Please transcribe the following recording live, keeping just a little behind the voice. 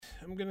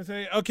I'm gonna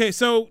say okay.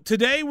 So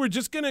today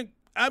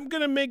I'm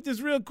gonna make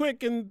this real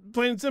quick and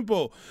plain and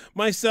simple.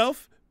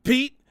 Myself,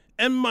 Pete,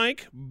 and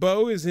Mike.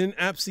 Bo is in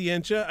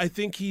absentia. I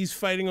think he's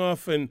fighting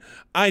off an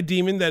eye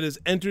demon that has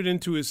entered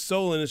into his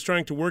soul and is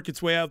trying to work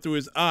its way out through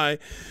his eye.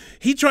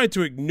 He tried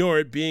to ignore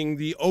it, being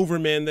the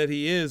overman that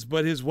he is,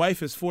 but his wife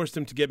has forced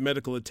him to get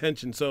medical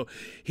attention, so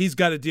he's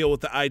got to deal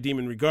with the eye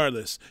demon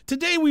regardless.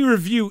 Today we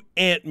review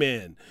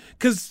Ant-Man,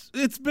 because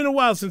it's been a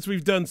while since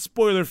we've done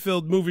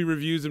spoiler-filled movie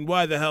reviews, and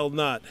why the hell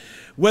not?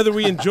 Whether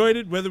we enjoyed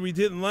it, whether we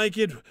didn't like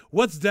it,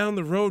 what's down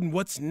the road, and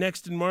what's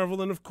next in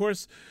Marvel, and of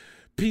course,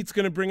 Pete's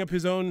going to bring up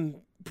his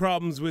own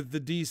problems with the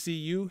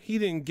DCU. He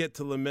didn't get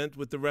to lament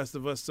with the rest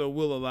of us, so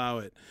we'll allow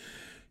it.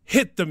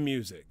 Hit the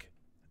music.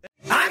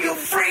 I'm your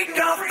freak of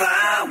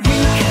the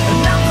week.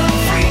 Another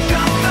freak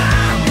of the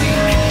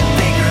week.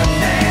 Bigger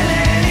than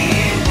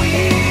any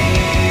week.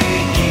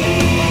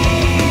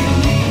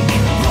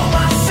 Roll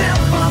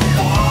myself up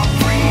for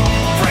free.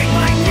 Break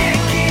my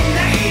neck in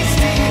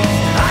hasty.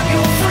 I'm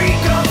your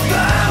freak of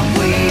the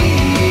week.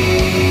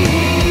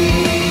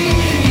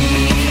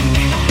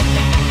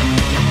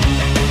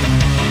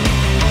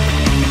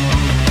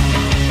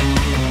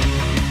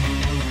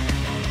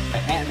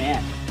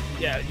 Ant-Man.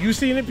 Yeah, you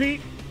seen it,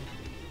 Pete?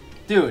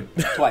 Dude,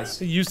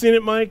 twice. You seen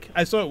it, Mike?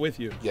 I saw it with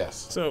you.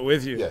 Yes. Saw it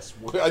with you. Yes.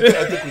 I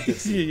think we did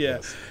see it. Yeah.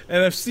 Yes.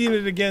 And I've seen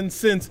it again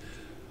since.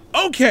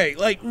 Okay,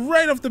 like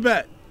right off the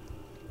bat,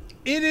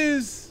 it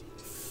is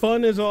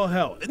fun as all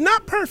hell.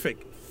 Not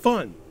perfect,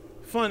 fun,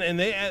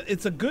 and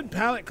it's a good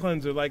palate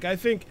cleanser. Like I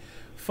think,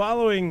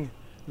 following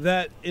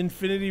that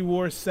Infinity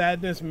War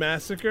Sadness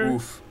Massacre.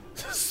 Oof.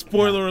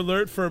 Spoiler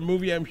alert for a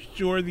movie I'm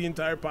sure the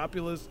entire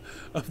populace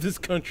of this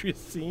country has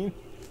seen.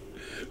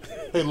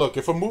 Hey, look,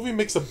 if a movie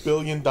makes $1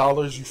 billion,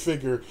 you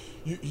figure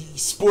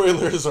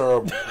spoilers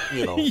are,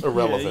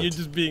 irrelevant. Yeah, you're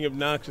just being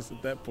obnoxious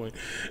at that point.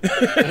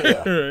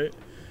 Yeah. Right.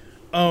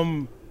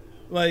 And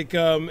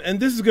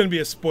this is going to be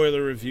a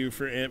spoiler review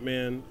for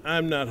Ant-Man.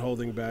 I'm not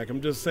holding back.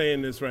 I'm just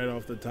saying this right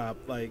off the top.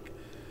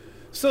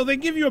 So they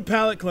give you a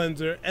palate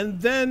cleanser,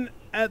 and then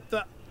at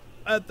the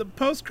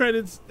post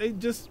credits, they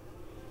just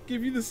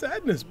give you the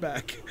sadness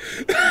back.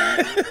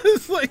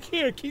 It's like,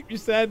 here, keep your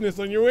sadness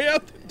on your way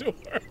out the door.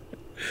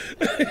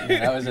 Yeah,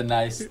 that was a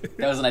nice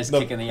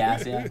kick in the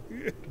ass, yeah.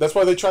 That's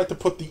why they tried to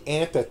put the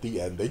ant at the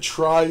end. They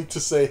tried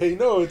to say, hey,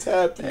 no, it's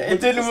happy.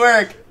 It didn't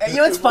work. You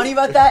know what's funny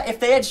about that? If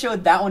they had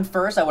showed that one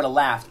first, I would have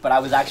laughed, but I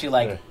was actually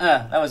like,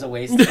 that was a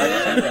waste.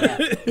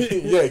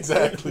 Yeah,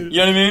 exactly. You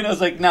know what I mean? I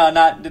was like, no,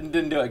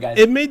 didn't do it, guys.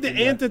 It made the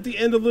ant at the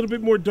end a little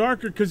bit more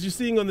darker because you're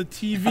seeing on the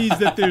TVs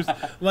that there's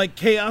like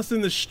chaos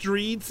in the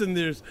streets and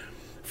there's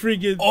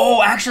freaking...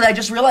 Oh, actually, I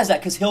just realized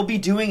that because he'll be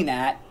doing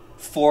that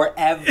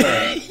forever.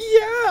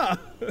 Yeah.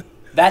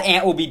 That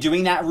ant will be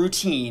doing that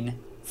routine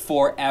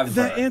forever.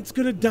 That ant's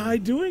going to die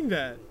doing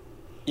that.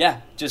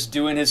 Yeah, just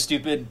doing his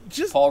stupid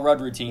Paul Rudd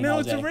routine all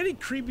Now, day. it's already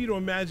creepy to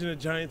imagine a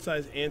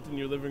giant-sized ant in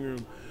your living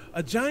room.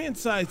 A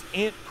giant-sized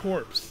ant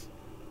corpse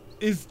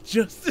is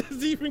just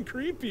as even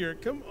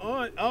creepier. Come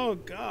on. Oh,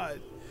 God.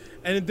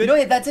 And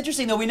then, that's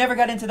interesting, though. We never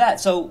got into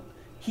that. So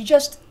he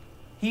was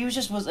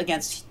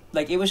against,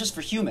 it was just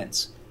for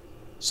humans.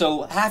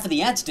 So half of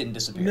the ants didn't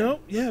disappear. No,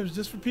 yeah, it was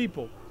just for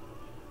people.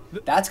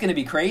 That's going to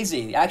be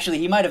crazy. Actually,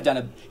 he might have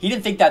he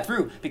didn't think that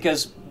through,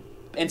 because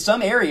in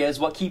some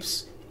areas, what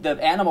keeps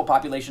the animal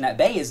population at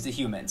bay is the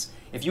humans.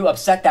 If you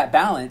upset that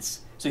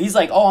balance, so he's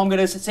like, oh, I'm going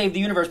to save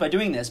the universe by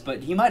doing this,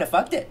 but he might have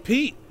fucked it.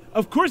 Pete,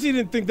 of course he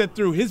didn't think that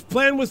through. His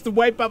plan was to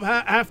wipe up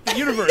half the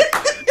universe.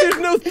 There's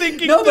no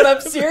thinking. No, but I'm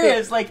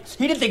serious.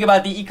 He didn't think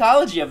about the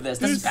ecology of this.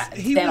 This is bad.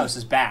 Thanos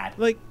is bad.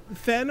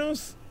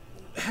 Thanos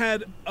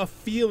had a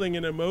feeling,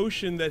 an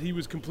emotion that he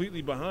was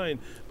completely behind,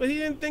 but he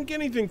didn't think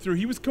anything through.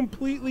 He was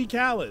completely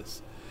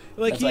callous.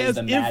 He has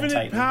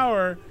infinite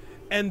power,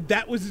 and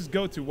that was his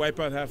go-to, wipe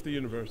out half the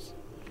universe.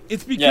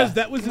 It's because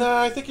that was...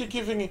 I think you're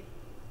giving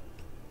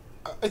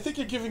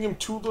him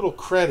too little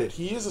credit.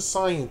 He is a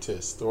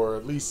scientist, or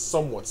at least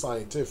somewhat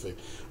scientific.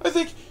 I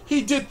think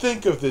he did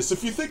think of this.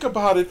 If you think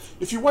about it,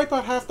 if you wipe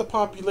out half the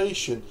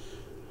population,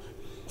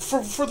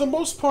 for the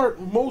most part,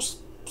 most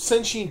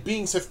sentient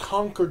beings have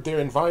conquered their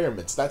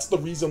environments. That's the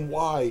reason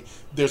why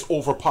there's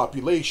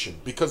overpopulation,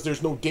 because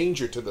there's no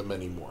danger to them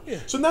anymore. Yeah.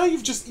 So now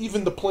you've just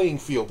evened the playing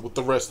field with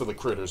the rest of the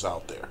critters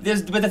out there.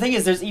 But the thing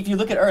is, if you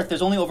look at Earth,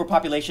 there's only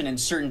overpopulation in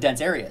certain dense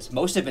areas.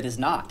 Most of it is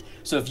not.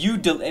 So if you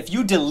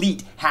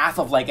delete half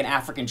of an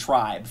African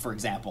tribe, for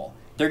example,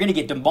 they're going to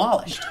get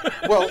demolished.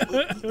 Well,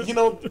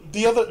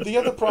 the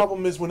other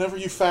problem is whenever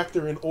you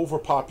factor in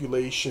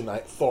overpopulation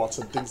thoughts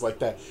and things like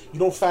that, you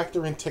don't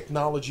factor in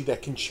technology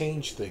that can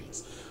change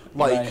things.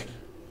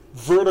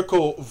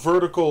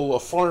 Vertical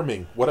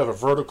farming, whatever,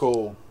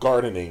 vertical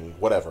gardening,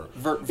 whatever.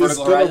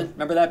 Vertical Horizon,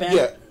 remember that band?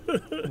 Yeah.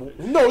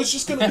 No,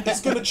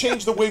 it's gonna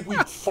change the way we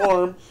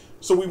farm,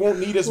 so we won't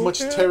need as much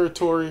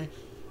territory,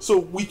 so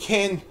we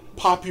can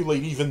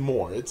populate even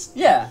more.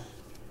 Yeah.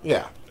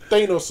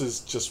 Thanos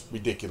is just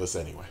ridiculous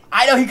anyway.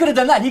 I know he could have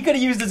done that. He could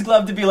have used his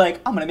glove to be like,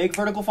 "I'm gonna make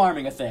vertical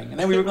farming a thing," and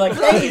then we would be like,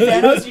 "Hey,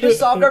 Thanos, you just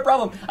solved our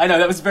problem." I know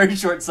that was very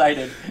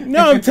short-sighted.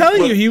 No, I'm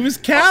telling you, he was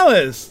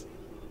callous.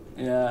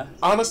 Yeah.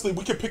 Honestly,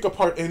 we could pick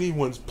apart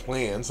anyone's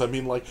plans. I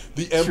mean, like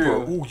the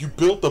Emperor. True. Ooh, you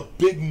built a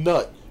big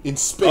nut in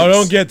space,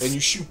 don't and you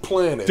shoot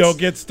planets. Don't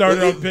get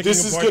started on picking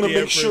This is apart gonna the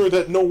make Emperor's- sure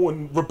that no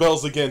one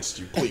rebels against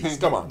you. Please,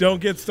 come on.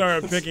 Don't get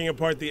started picking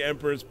apart the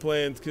Emperor's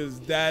plans, because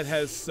that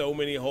has so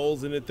many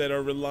holes in it that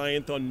are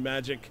reliant on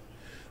magic.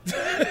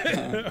 All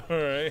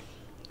right.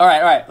 All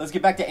right. Let's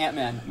get back to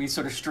Ant-Man. We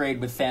sort of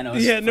strayed with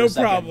Thanos. Yeah, for no a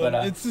second, problem.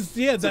 But, It's just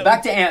so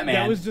back to Ant-Man.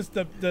 That was just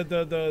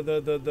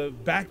the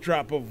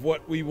backdrop of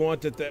what we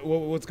want at that.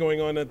 What's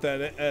going on at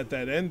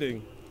that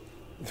ending.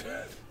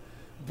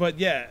 But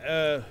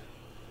yeah,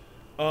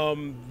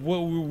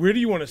 where do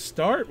you want to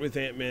start with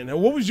Ant-Man?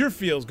 What was your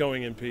feels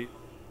going in, Pete?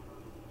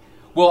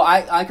 Well,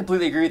 I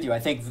completely agree with you. I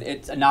think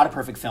it's not a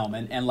perfect film,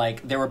 and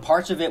like there were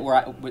parts of it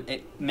where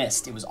it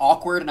missed. It was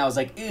awkward, and I was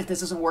like,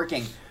 this isn't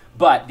working.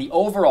 But the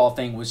overall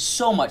thing was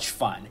so much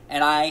fun,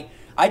 and I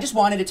just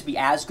wanted it to be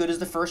as good as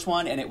the first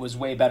one, and it was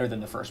way better than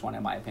the first one,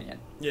 in my opinion.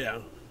 Yeah.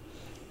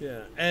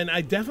 Yeah, and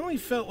I definitely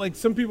felt like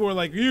some people were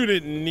like, you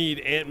didn't need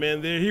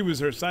Ant-Man there. He was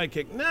her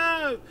sidekick.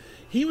 Nah,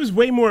 he was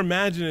way more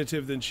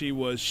imaginative than she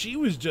was. She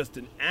was just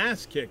an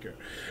ass kicker.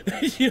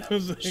 You know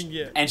what I'm saying?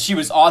 Yeah. And she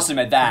was awesome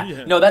at that.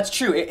 Yeah. No, that's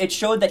true. It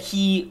showed that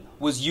he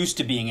was used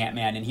to being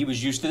Ant-Man, and he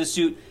was used to the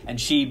suit,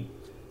 and she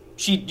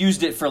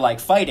used it for like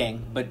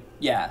fighting. But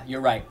yeah,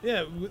 you're right.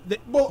 Yeah,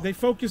 they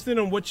focused in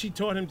on what she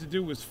taught him to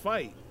do was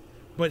fight.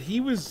 But he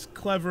was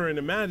clever and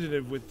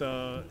imaginative with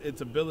its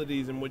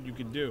abilities and what you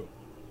could do.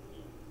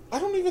 I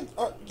don't even.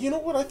 You know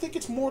what? I think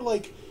it's more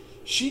like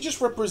she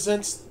just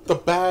represents the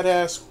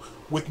badass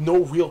with no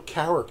real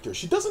character.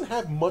 She doesn't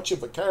have much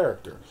of a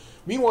character.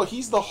 Meanwhile,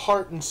 he's the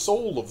heart and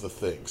soul of the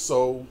thing.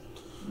 So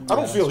I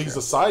don't feel he's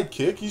a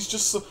sidekick. He's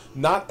just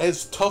not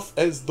as tough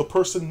as the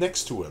person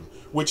next to him,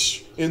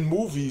 which in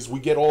movies we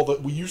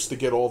used to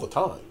get all the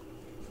time.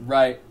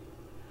 Right.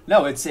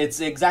 No, it's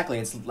exactly.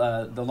 It's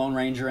the Lone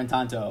Ranger and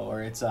Tonto,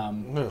 or it's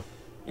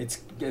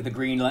It's the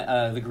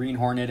Green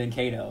Hornet and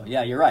Kato.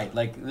 Yeah, you're right.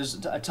 Like, there's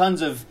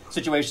tons of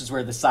situations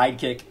where the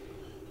sidekick,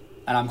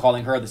 and I'm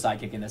calling her the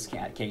sidekick in this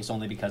case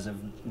only because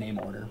of name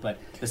order, but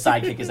the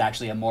sidekick is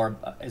actually more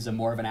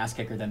of an ass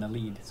kicker than the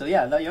lead. So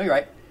yeah, no, you're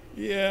right.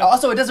 Yeah.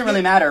 Also, it doesn't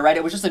really matter, right?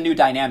 It was just a new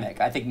dynamic,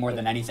 I think, more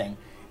than anything.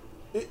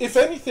 If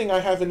anything,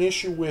 I have an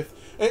issue with,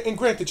 and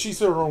granted, she's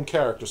her own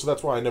character, so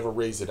that's why I never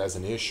raise it as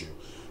an issue.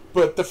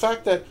 But the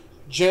fact that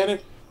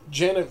Janet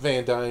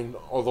Van Dyne,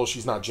 although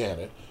she's not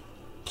Janet,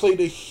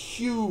 played a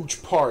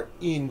huge part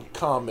in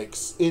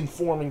comics, in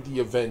forming the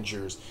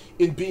Avengers,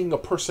 in being a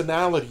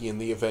personality in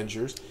the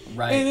Avengers,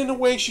 right? And in a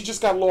way, she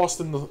just got lost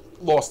in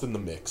the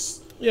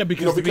mix. Yeah,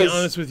 because to be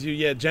honest with you,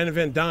 yeah, Janet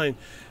Van Dyne.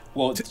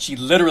 Well, she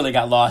literally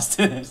got lost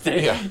in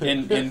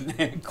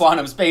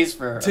quantum space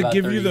for about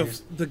 30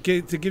 years. To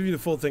give you the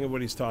full thing of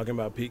what he's talking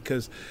about, Pete,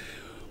 because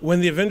when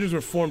the Avengers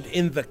were formed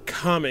in the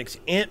comics,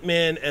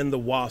 Ant-Man and the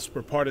Wasp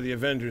were part of the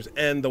Avengers,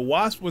 and the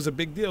Wasp was a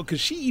big deal because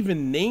she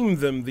even named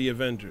them the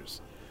Avengers.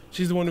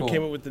 She's the one who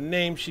came up with the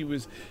name.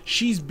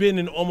 She's been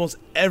in almost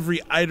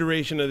every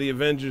iteration of the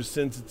Avengers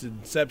since its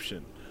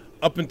inception,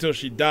 up until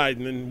she died,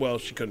 and then, well,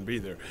 she couldn't be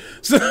there.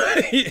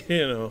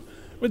 So,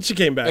 but she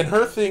came back. And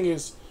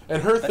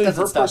her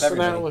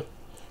personality,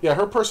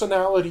 her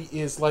personality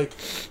is like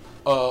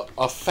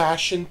a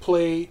fashion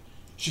plate.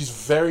 She's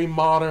very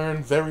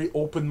modern, very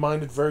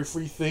open-minded, very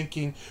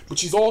free-thinking, but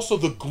she's also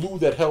the glue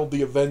that held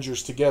the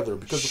Avengers together.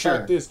 Because the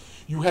fact is,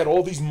 you had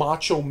all these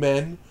macho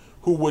men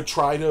who would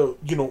try to,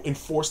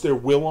 enforce their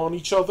will on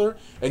each other,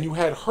 and you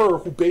had her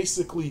who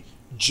basically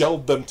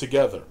gelled them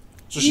together.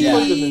 So she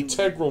played an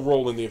integral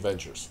role in the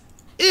Avengers.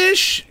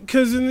 Ish,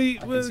 because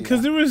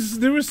there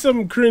was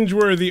some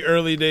cringeworthy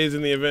early days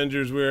in the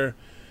Avengers where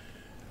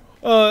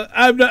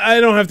I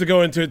don't have to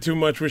go into it too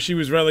much, where she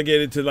was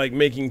relegated to like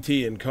making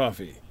tea and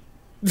coffee.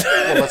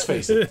 Well, let's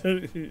face it.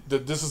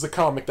 This is a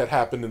comic that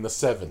happened in the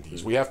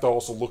 70s. We have to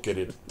also look at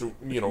it through,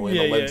 in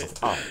the lens of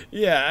time.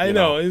 Yeah, I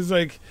know. It's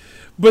like,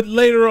 but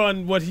later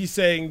on, what he's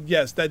saying,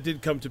 yes, that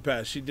did come to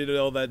pass. She did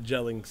all that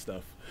gelling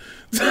stuff.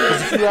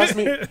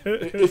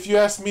 If you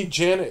ask me,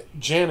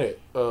 Janet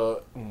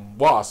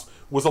Wasp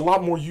was a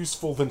lot more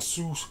useful than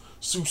Sue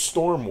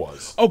Storm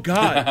was. Oh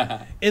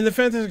God! In the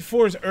Fantastic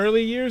Four's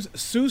early years,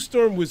 Sue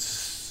Storm was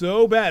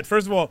so bad.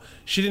 First of all,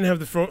 she didn't have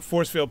the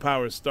force field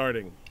powers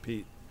starting,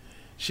 Pete.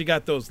 She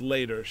got those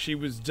later. She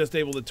was just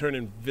able to turn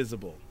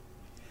invisible.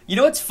 You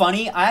know what's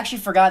funny? I actually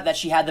forgot that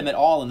she had them at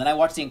all, and then I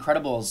watched The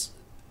Incredibles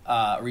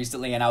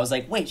recently, and I was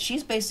like, wait,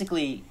 she's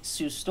basically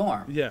Sue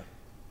Storm. Yeah.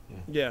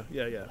 That's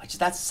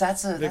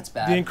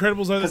bad. The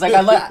Incredibles are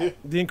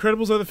the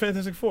Incredibles are the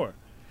Fantastic Four.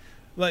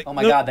 Like, oh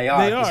my God, they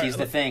are. Because he's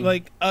the thing.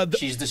 Like,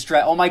 she's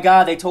distressed. Oh my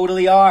God, they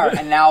totally are.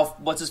 And now,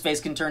 what's his face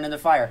can turn into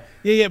fire.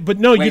 Yeah, but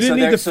no, you didn't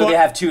need the. So they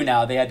have two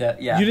now. They had to.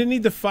 Yeah. You didn't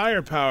need the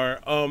firepower.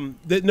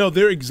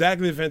 They're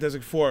exactly the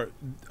Fantastic Four.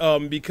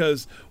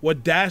 Because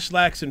what Dash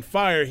lacks in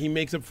fire, he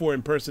makes up for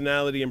in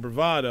personality and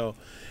bravado.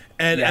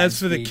 And Yeah, as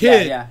for the Speed.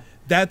 kid, Yeah.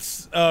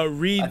 that's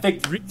Reed. I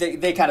think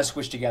they kind of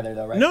squish together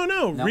though, right?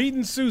 No. Reed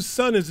and Sue's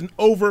son is an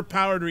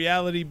overpowered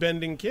reality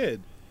bending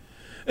kid.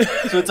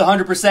 So it's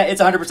 100%.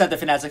 It's 100% the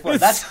Fantastic Four.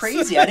 That's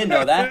crazy. I didn't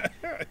know that.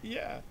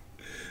 Yeah.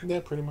 Yeah,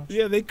 pretty much.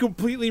 Yeah, they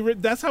completely.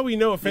 That's how we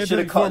know a Should have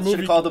Fantastic Four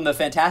movie. called them the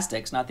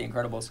Fantastics, not the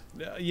Incredibles.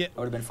 Yeah, That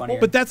would have been funnier.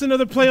 but that's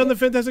another play on the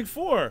Fantastic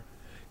Four,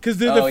 because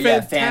they're oh the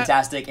yeah,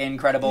 Fantastic,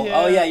 Incredible.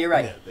 Oh yeah, you're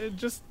right. They're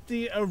just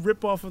a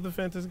rip off of the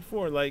Fantastic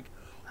Four. Like,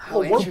 How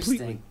Well,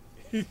 interesting.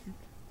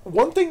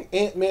 One thing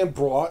Ant-Man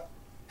brought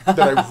that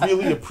I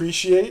really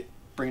appreciate.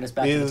 Bringing us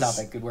back to the is-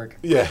 topic. Good work.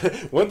 Yeah,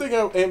 one thing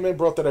Ant-Man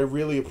brought that I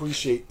really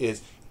appreciate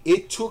is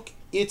it took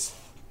its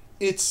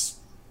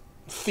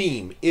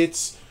theme,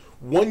 its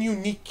one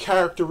unique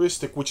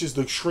characteristic, which is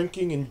the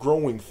shrinking and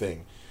growing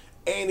thing,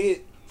 and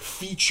it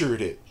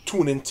featured it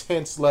to an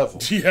intense level.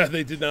 yeah,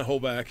 they did not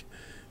hold back.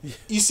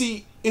 You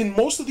see, in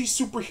most of these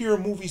superhero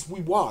movies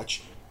we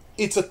watch,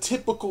 it's a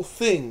typical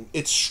thing.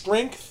 It's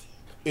strength,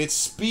 it's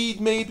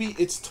speed maybe,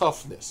 it's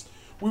toughness.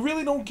 We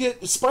really don't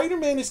get...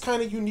 Spider-Man is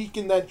kind of unique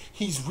in that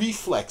he's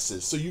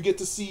reflexes, so you get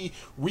to see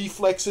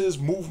reflexes,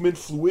 movement,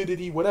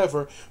 fluidity,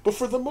 whatever. But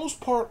for the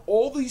most part,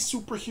 all these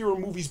superhero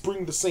movies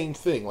bring the same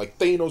thing. Like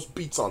Thanos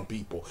beats on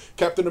people,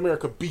 Captain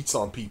America beats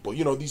on people.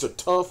 You know, these are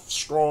tough,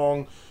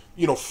 strong,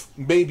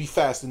 maybe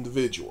fast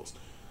individuals.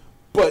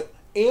 But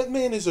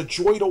Ant-Man is a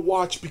joy to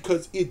watch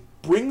because it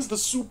brings the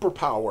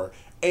superpower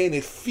and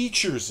it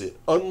features it.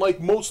 Unlike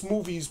most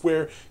movies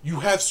where you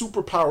have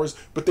superpowers,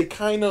 but they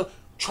kind of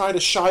try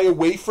to shy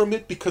away from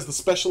it because the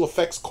special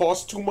effects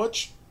cost too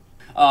much.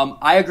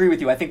 I agree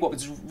with you. I think what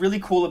was really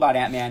cool about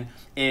Ant-Man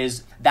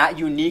is that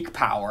unique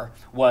power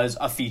was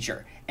a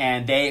feature.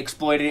 And they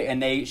exploited it,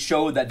 and they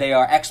showed that they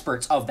are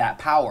experts of that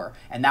power.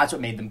 And that's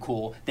what made them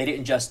cool. They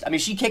didn't just... I mean,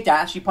 she kicked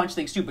ass, she punched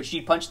things too, but she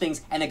punched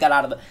things and it got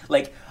out of the...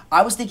 Like,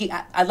 I was thinking...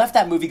 I left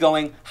that movie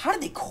going, how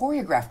did they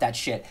choreograph that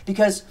shit?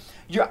 Because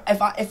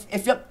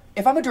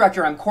if I'm a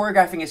director, I'm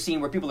choreographing a scene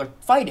where people are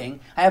fighting.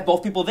 I have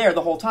both people there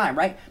the whole time,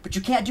 right? But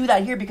you can't do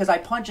that here because I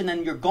punch and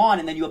then you're gone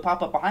and then you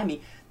pop up behind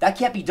me. That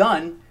can't be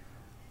done.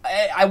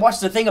 I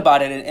watched the thing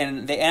about it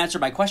and they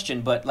answered my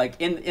question, but like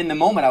in the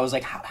moment I was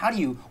like, how do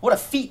you, what a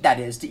feat that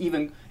is to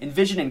even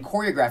envision and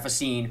choreograph a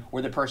scene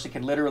where the person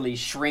can literally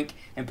shrink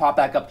and pop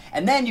back up.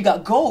 And then you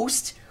got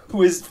Ghost,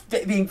 who is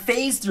being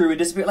phased through and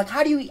disappear. Like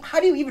how do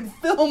you even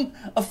film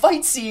a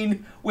fight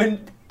scene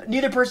when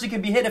neither person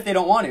can be hit if they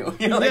don't want to?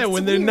 You know, Yeah, like,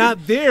 when it's they're weird.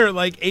 not there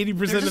like 80%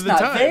 They're of just the not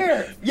time.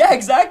 there. Yeah,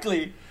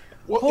 exactly.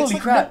 Well, Holy it's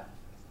like crap.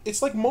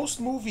 It's like most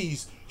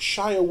movies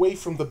shy away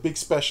from the big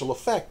special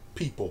effect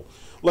people.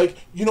 Like,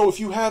 if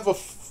you have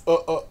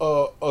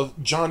a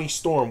Johnny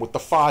Storm with the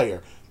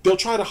fire, they'll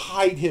try to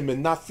hide him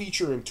and not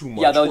feature him too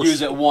much. Yeah, they'll Or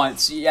use it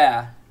once.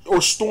 Yeah.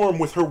 Or Storm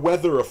with her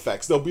weather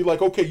effects. They'll be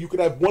like, okay, you could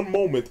have one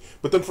moment,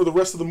 but then for the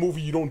rest of the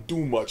movie you don't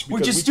do much.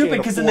 Which is we stupid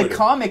can't because in the afford it.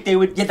 comic they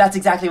would... Yeah, that's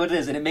exactly what it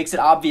is. And it makes it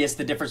obvious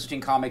the difference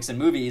between comics and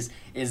movies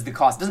is the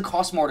cost. It doesn't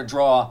cost more to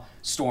draw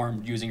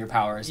Storm using your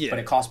powers, Yeah. but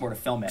it costs more to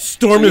film it.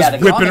 Storm So, yeah, is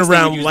the whipping comics, they would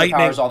around use their lightning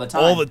powers all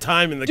the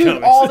time. in the Dude,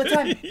 comics. all the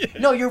time.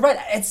 No, you're right.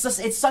 It's just,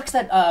 it sucks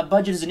that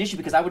budget is an issue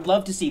because I would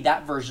love to see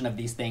that version of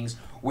these things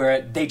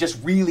where they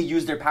just really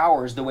use their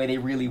powers the way they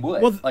really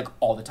would, Well, like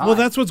all the time. Well,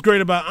 that's what's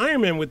great about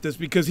Iron Man with this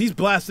because he's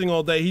blasting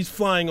all day, he's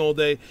flying all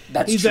day.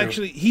 That's he's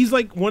true. He's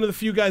like one of the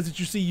few guys that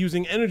you see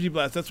using energy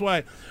blast. That's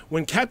why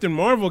when Captain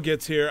Marvel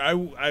gets here, I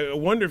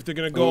wonder if they're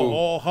gonna go Ooh.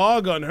 all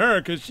hog on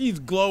her because she's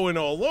glowing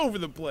all over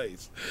the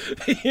place.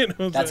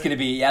 That's going to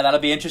be, that'll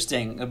be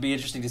interesting. It'll be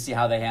interesting to see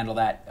how they handle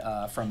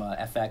that from a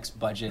FX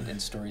budget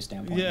and story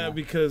standpoint. Yeah,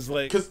 because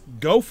 'Cause-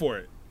 go for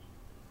it.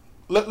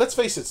 Let's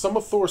face it, some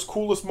of Thor's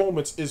coolest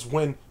moments is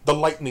when the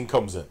lightning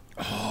comes in.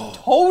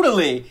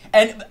 Totally.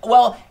 And,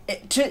 well,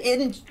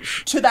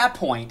 to that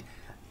point,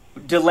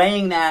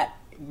 delaying that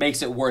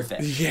makes it worth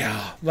it.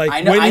 Yeah, like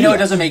I know, when I know he- it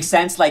doesn't make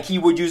sense. Like, he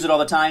would use it all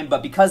the time,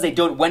 but because they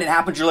don't, when it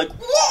happens, you're like,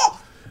 whoa!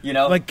 You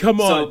know? Like, come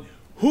So, on.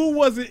 Who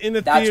was it in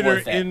the That's theater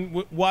worth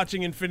it.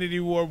 watching Infinity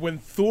War when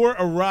Thor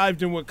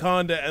arrived in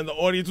Wakanda and the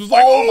audience was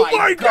like, oh "Oh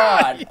my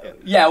God.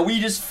 Yeah, we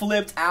just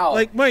flipped out.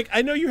 Like, Mike,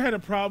 I know you had a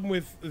problem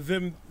with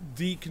them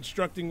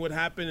deconstructing what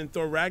happened in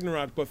Thor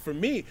Ragnarok, but for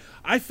me,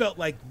 I felt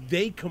like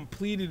they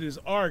completed his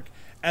arc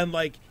and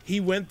like he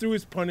went through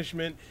his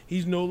punishment.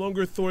 He's no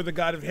longer Thor the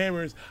God of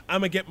Hammers. I'm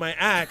gonna get my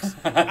axe.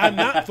 I'm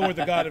not Thor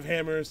the God of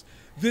Hammers.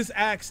 This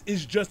axe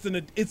is just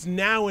it's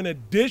now an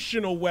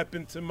additional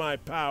weapon to my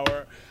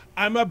power.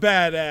 I'm a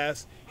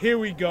badass. Here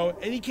we go.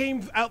 And he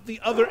came out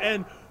the other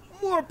end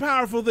more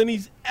powerful than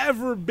he's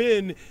ever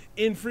been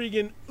in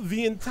freaking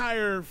the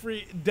entire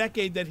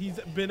decade that he's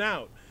been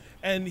out.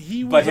 And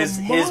he was but a his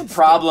monster.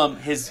 problem,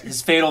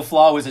 his fatal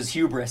flaw was his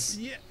hubris.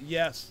 Yeah,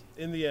 yes,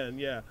 in the end,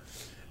 yeah.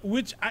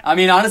 Which I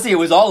mean, honestly, it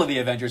was all of the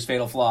Avengers'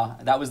 fatal flaw.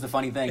 That was the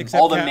funny thing. Except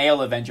All the Cap.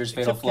 male Avengers'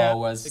 fatal Except flaw Cap.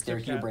 was Except their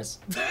Cap. hubris.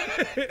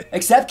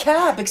 except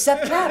Cap,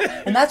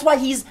 and that's why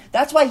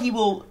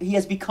he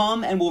has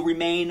become and will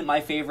remain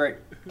my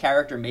favorite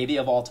character, maybe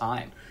of all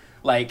time.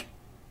 Like,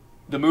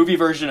 the movie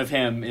version of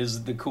him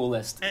is the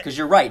coolest because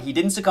you're right. He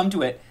didn't succumb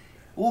to it.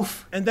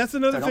 Oof. And that's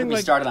another So don't thing. get me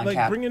Like, started on like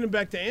Cap. bringing it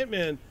back to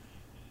Ant-Man.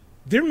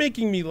 They're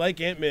making me like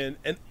Ant-Man,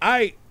 and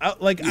I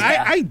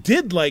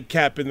did like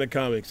Cap in the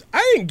comics.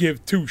 I didn't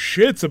give two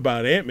shits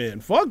about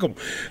Ant-Man. Fuck him.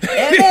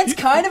 Ant-Man's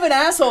kind of an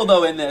asshole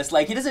though in this.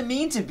 Like he doesn't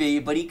mean to be,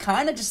 but he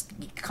kind of just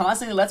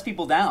constantly lets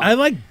people down. I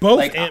like both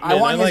Like, Ant-Man. I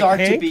want his like arc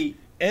to Hank, be-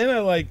 and I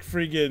like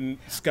friggin'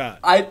 Scott.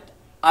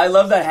 I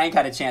love that Hank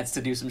had a chance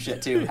to do some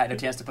shit too. Had a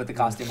chance to put the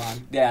costume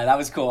on. Yeah, that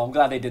was cool. I'm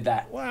glad they did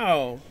that.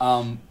 Wow.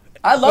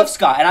 I love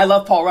Scott and I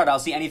love Paul Rudd. I'll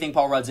see anything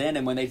Paul Rudd's in,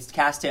 and when they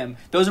cast him,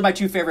 those are my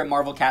two favorite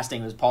Marvel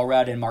casting. Was Paul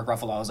Rudd and Mark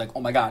Ruffalo. I was like, oh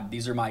my god,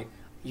 these are my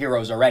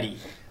heroes already.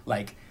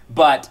 Like,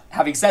 but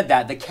having said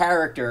that, the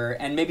character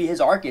and maybe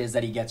his arc is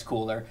that he gets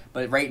cooler.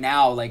 But right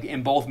now, like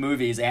in both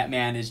movies,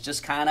 Ant-Man is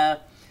just kind of.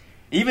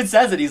 He even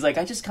says it. He's like,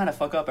 I just kind of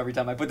fuck up every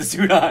time I put the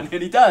suit on,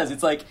 and he does.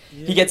 It's like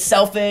he gets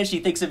selfish. He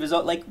thinks of his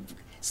own. Like,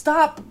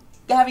 stop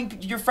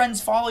having your friends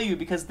follow you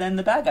because then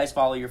the bad guys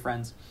follow your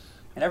friends.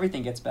 And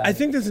everything gets bad. I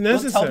think that's Don't tell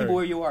necessary. people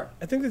where you are.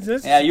 I think that's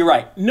necessary. Yeah, you're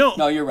right. No,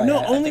 you're right. No,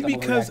 I only think I'm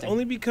because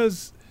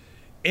overreacting.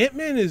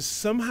 Ant-Man is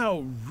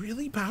somehow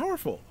really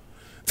powerful.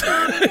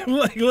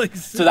 like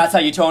So that's how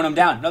you tone him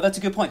down. No, that's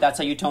a good point. That's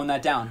how you tone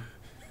that down.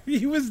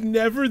 he was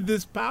never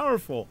this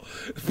powerful,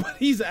 but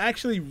he's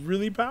actually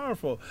really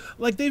powerful.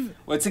 Like they've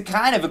Well, it's a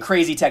kind of a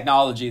crazy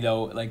technology,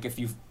 though. Like if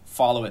you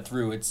follow it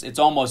through, it's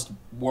almost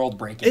world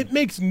breaking. it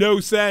makes no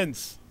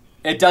sense.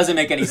 It doesn't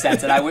make any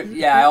sense, and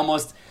I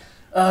almost.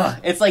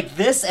 It's like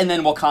this and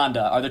then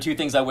Wakanda are the two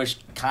things I wish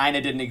kind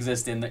of didn't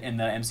exist in the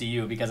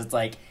MCU because it's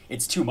like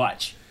it's too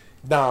much.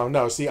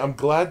 No. See, I'm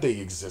glad they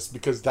exist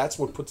because that's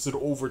what puts it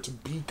over to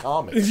be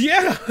comics.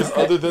 Yeah. Because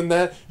other than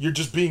that, you're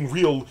just being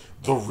real.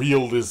 The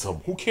realism.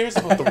 Who cares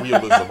about the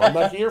realism? I'm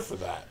not here for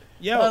that.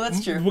 Yeah, Oh,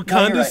 that's true. No, you're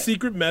Wakanda's right.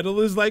 secret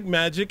metal is like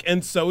magic,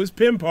 and so is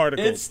Pym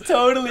particles. It's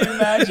totally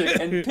magic,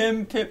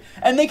 and Pym,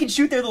 and they can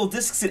shoot their little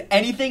discs at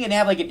anything, and they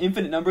have like an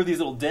infinite number of these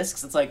little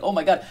discs. It's like, oh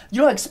my god,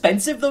 you know how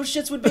expensive those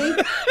shits would be?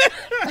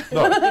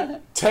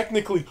 No,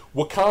 technically,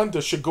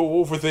 Wakanda should go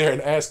over there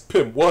and ask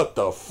Pym, what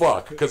the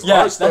fuck? Because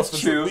Yeah, our stuff that's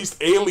is true. at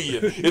least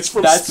alien. It's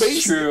from That's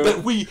space true.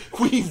 that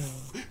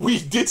we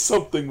did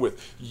something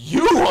with.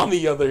 You, on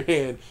the other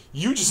hand,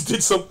 you just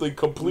did something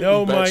completely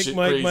No, batshit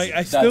Mike, crazy. I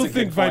That's still a good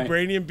think point.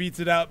 Vibranium beats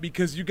it out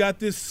because you got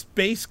this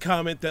space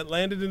comet that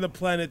landed in the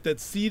planet that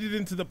seeded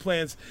into the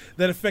plants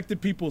that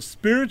affected people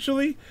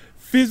spiritually,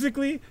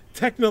 physically,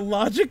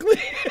 technologically.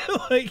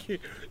 like,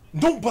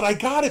 No, but I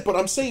got it. But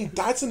I'm saying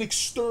that's an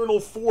external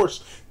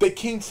force that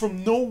came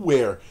from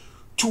nowhere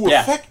to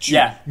Yeah, affect you.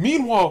 yeah.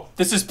 Meanwhile,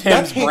 This is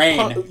that's Pym's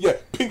brain.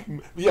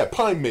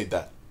 Pym made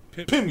that.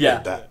 Pym Yeah.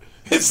 made that.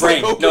 It's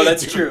Brain. like, okay, No,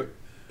 that's dude. true.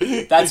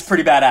 That's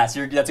pretty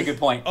badass. That's a good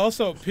point.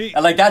 also, Pete,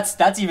 And like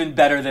that's even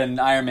better than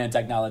Iron Man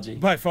technology.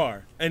 by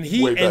far, and Way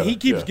he better,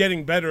 keeps yeah.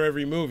 getting better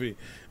every movie.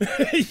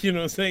 You know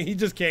what I'm saying? He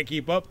just can't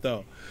keep up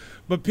though.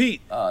 But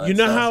Pete, Oh, you that's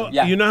know awesome. how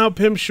Yeah. you know how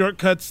Pym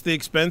shortcuts the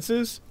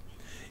expenses?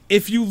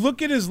 If you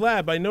look at his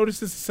lab, I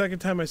noticed this the second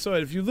time I saw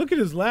it. If you look at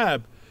his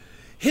lab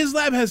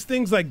has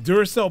things like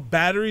Duracell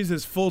batteries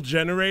as full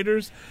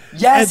generators.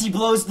 Yes, And- he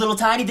blows little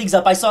tiny things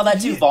up. I saw that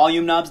too. Yeah.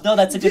 Volume knobs. No,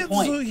 that's a good Yeah,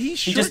 point. so he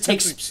he just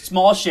takes shortcuts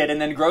small shit and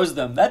then grows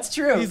them. That's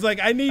true. He's like,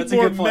 I need That's a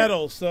more good point.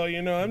 metal, so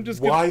you know, I'm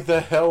just gonna, Why the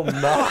hell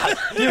not?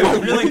 Dude, Why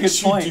really wouldn't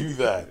good you point. do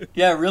that?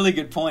 Yeah, really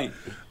good point.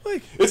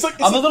 like, It's like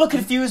I'm a little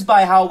confused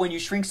by how when you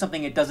shrink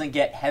something, it doesn't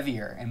get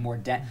heavier and more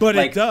dense. but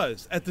like, it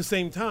does at the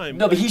same time.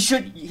 No, but he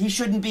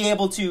shouldn't be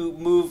able to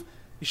move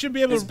you should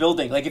be able his to.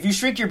 building. Like if you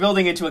shrink your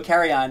building into a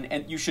carry-on,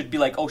 and you should be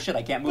like, oh shit,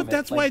 I can't move But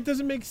that's it. why Like, it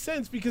doesn't make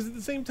sense because at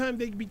the same time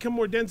they become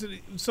more dense.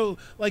 So,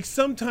 like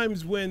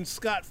sometimes when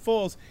Scott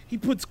falls, he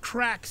puts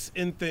cracks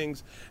in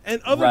things,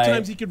 and other Right.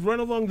 times he could run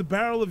along the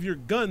barrel of your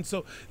gun.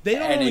 So they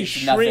don't And only it's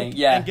shrink nothing,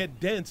 yeah. and get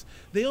dense;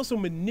 they also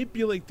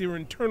manipulate their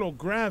internal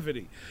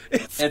gravity.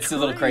 it's a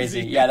little crazy.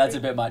 Yeah, that's a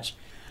bit much.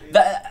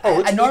 That,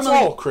 oh, it's normally,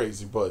 all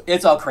crazy, but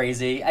It's all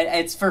crazy.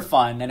 It's for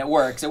fun, and it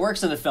works. It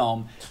works in the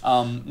film.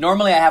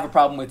 Normally, I have a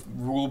problem with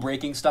rule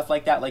breaking stuff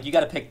like that. Like you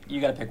got to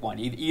pick one.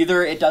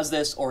 Either it does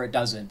this or it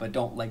doesn't. But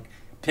don't like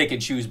pick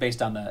and choose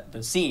based on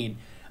the scene.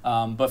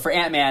 But for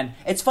Ant-Man,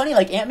 it's funny.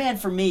 Like Ant-Man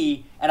for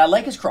me, and I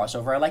like his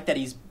crossover. I like that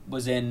he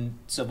was in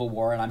Civil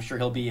War, and I'm sure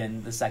he'll be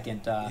in the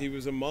second. He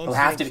was a he'll monster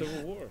have in to be.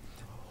 Civil War.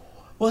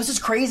 Well, this is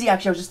crazy.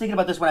 Actually, I was just thinking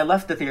about this when I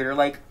left the theater.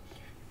 Like.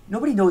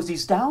 Nobody knows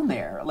he's down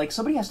there. Like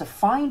somebody has to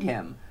find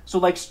him. So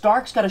like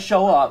Stark's got to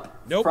show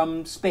up Nope.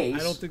 from space. I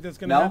don't think that's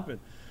going to No? happen.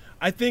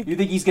 I think You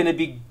think he's going to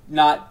be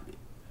not?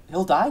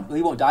 He'll die. Well,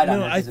 he won't die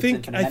down no. there. I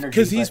think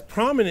because he's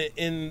prominent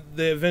in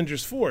the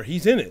Avengers 4.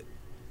 He's in it.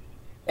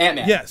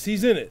 Ant-Man. Yes,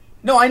 he's in it.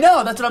 No, I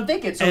know. That's what I'm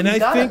thinking. So And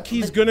he's I think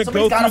he's going to go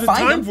somebody's gotta through the find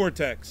time him.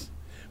 vortex.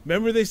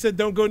 Remember they said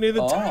don't go near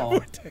the time Oh.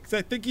 vortex.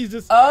 I think he's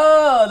just.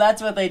 Oh,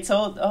 that's what they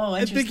told. Oh,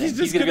 I interesting. think he's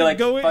just gonna gonna be like,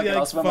 go in. fuck it, Yeah, I'll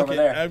like, swim fuck over it,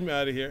 there. I'm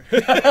out of here.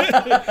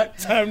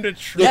 Time to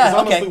trip. Yeah,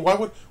 'cause okay.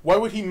 honestly, why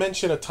would he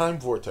mention a time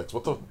vortex?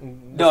 What the?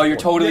 No, you're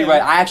totally Yeah.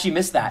 right. I actually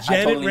missed that. I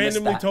Janet totally missed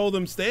randomly that. told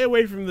him, "Stay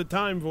away from the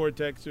time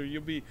vortex, or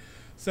you'll be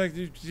It's like,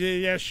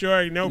 yeah,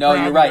 sure, no No,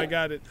 problem. you're right. I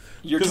got it.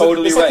 You're 'Cause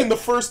totally it's right. like in the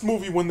first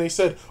movie when they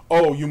said,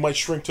 "Oh, you might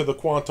shrink to the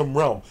quantum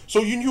realm,"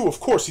 so you knew, of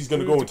course, he's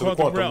going to go into the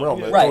quantum realm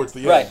yeah. right, towards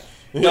the right.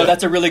 end. No, Yeah.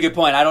 that's a really good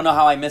point. I don't know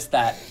how I missed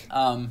that.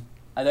 I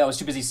was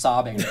too busy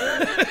sobbing.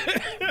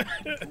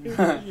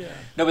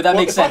 No, but that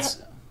makes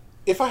sense.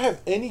 If I have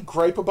any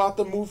gripe about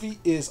the movie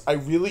is I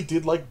really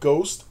did like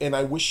Ghost, and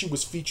I wish she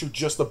was featured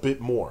just a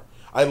bit more.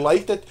 I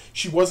like that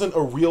she wasn't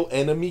a real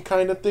enemy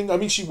kind of thing. I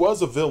mean, she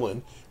was a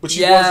villain, but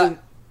she Yeah. wasn't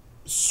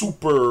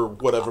super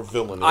whatever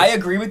villain is. I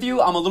agree with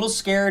you. I'm a little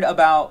scared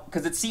about,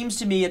 because it seems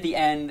to me at the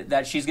end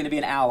that she's going to be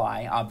an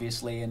ally,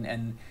 obviously,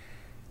 and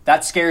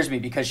that scares me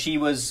because she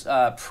was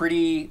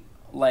pretty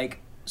like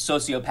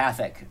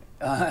sociopathic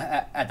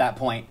at that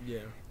point. Yeah.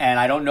 And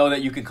I don't know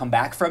that you can come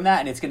back from that,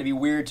 and it's going to be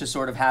weird to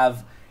sort of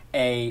have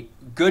a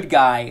good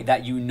guy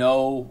that you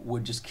know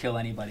would just kill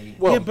anybody.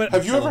 Well, Yeah, but-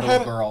 have you Kill a ever little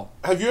had girl.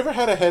 Have you ever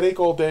had a headache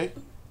all day?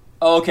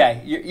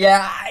 Okay,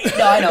 yeah,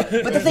 I know.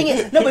 But the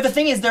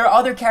thing is, there are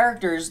other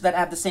characters that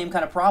have the same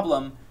kind of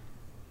problem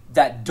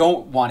that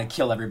don't want to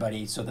kill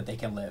everybody so that they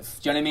can live.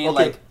 Do you know what I mean?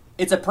 Okay. Like,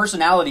 it's a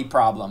personality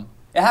problem.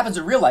 It happens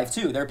in real life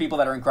too. There are people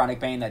that are in chronic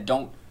pain that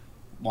don't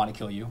want to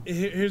kill you.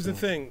 Here's the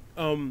thing.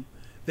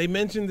 They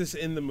mentioned this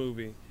in the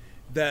movie,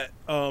 that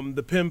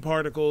the Pym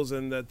particles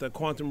and that the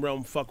quantum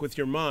realm fuck with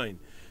your mind.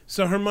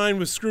 So her mind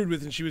was screwed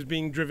with and she was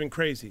being driven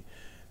crazy.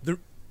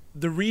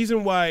 The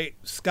reason why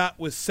Scott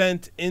was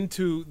sent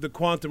into the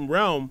quantum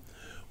realm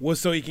was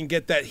so he can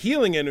get that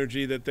healing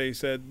energy that they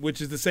said,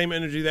 which is the same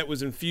energy that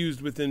was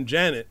infused within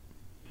Janet.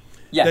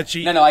 Yeah, That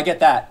she- no, I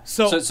get that.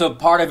 So- So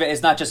part of it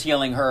is not just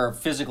healing her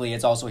physically;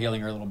 it's also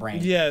healing her little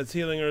brain. Yeah, it's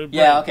healing her brain.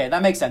 Yeah, okay,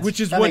 that makes sense.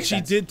 Which is That what makes she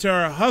sense. did to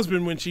her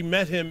husband when she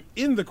met him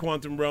in the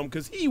quantum realm,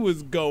 because he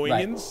was going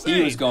Right. insane.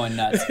 He was going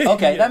nuts.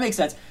 Okay, Yeah. that makes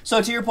sense.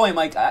 So to your point,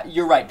 Mike,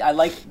 you're right. I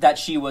like that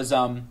she was.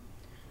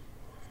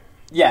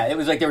 Yeah, it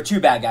was like there were two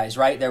bad guys,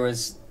 right? There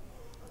was.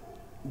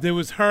 There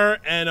was her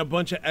and a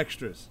bunch of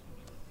extras.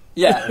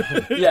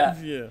 Yeah, yeah.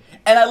 Yeah.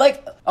 And I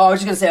like. Oh, I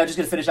was just gonna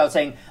finish out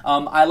saying,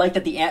 I like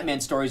that the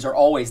Ant-Man stories are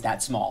always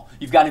that small.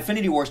 You've got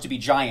Infinity Wars to be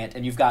giant,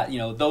 and you've got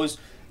those.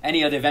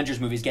 Any of the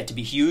Avengers movies get to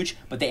be huge,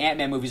 but the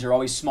Ant-Man movies are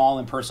always small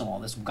and personal.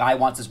 This guy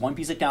wants this one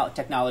piece of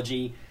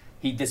technology.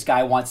 This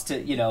guy wants to,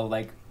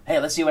 like, hey,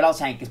 let's see what else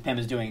Hank Pym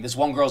is doing. This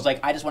one girl's like,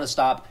 I just want to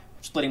stop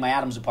splitting my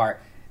atoms apart.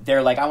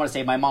 They're like, I want to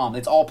save my mom.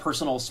 It's all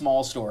personal,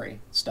 small story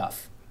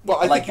stuff. Well,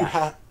 I like think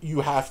that.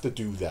 you have to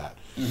do that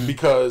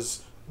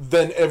because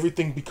then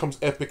everything becomes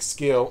epic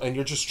scale, and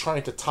you're just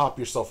trying to top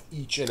yourself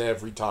each and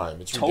every time.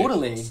 It's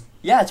Totally. ridiculous.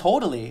 Yeah,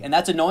 totally. And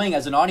that's annoying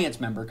as an audience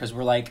member because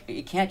we're like,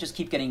 it can't just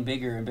keep getting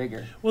bigger and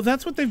bigger. Well,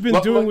 that's what they've been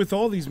Well, doing like- with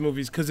all these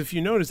movies, because if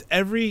you notice,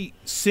 every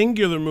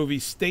singular movie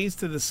stays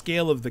to the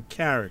scale of the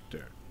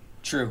character.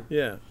 True.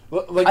 Yeah.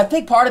 Like I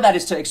think part of that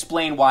is to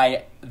explain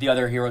why the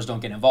other heroes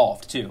don't get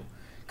involved, too.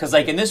 Because,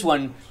 like, in this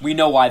one, we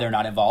know why they're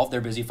not involved.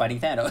 They're busy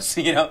fighting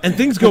Thanos, And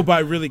things go by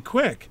really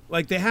quick.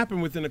 Like, they happen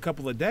within a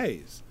couple of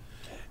days.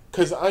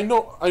 because I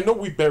know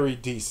we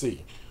buried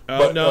DC.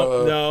 Oh,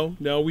 but,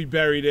 no, we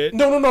buried it.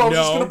 No, I was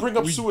just gonna bring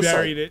up we Suicide.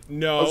 buried it. I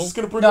No. was just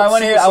gonna bring No, up I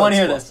want to hear. I Suicide want to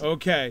hear Squad. this.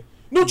 Okay.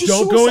 No, just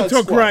Don't go into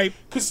a gripe.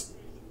 Because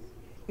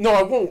no,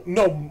 I won't.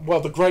 No,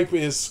 well, the gripe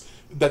is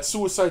that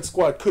Suicide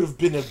Squad could have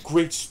been a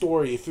great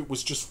story if it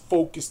was just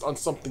focused on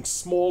something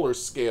smaller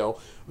scale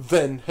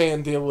than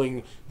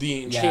handling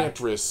the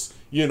Enchantress.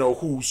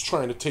 Who's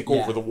trying to take Yeah,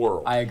 over the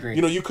world. I agree.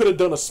 You could have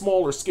done a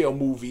smaller scale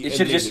movie. It and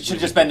should made just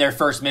really been their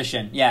first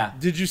mission. Yeah.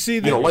 Did you see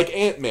the like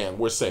Ant-Man.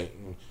 We're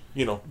saying.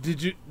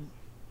 Did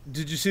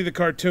you see the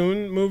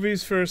cartoon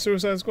movies for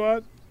Suicide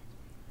Squad?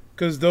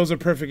 Because those are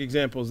perfect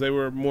examples. They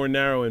were more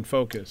narrow in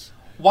focus.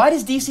 Why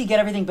does DC get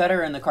everything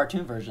better in the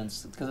cartoon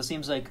versions? Because it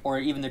seems like, or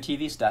even their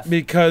TV stuff.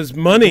 Because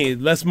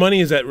less money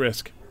is at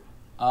risk.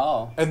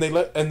 Oh. And they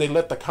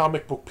let the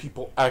comic book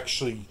people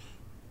actually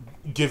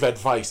give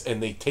advice,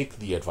 and they take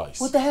the advice.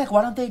 What the heck?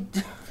 Why don't they?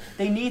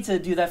 They need to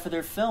do that for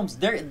their films.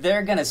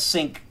 They're gonna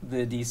sink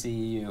the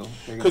DCEU. They're gonna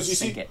Because you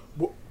sink see, it.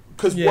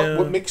 because Yeah.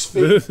 what makes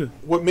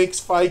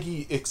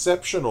Feige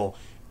exceptional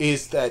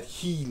is that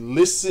he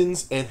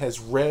listens and has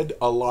read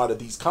a lot of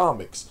these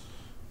comics,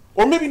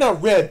 or maybe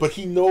not read, but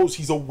he knows,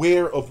 he's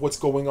aware of what's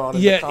going on.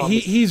 In the Yeah,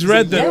 comics. he's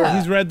read them. Yeah.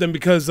 He's read them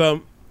because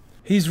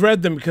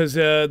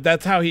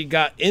that's how he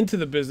got into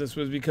the business,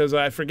 was because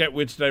I forget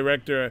which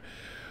director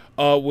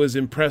was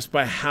impressed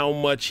by how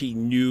much he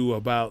knew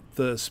about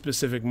the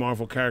specific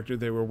Marvel character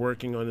they were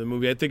working on in the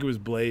movie. I think it was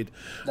Blade.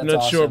 I'm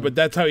That's not sure, awesome. but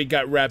that's how he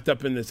got wrapped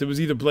up in this. It was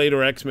either Blade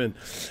or X-Men.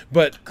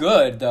 But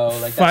Good though.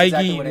 Like that's Feige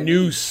exactly what it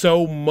knew needs.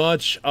 so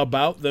much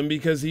about them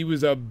because he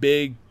was a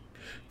big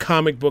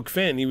comic book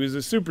fan. He was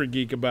a super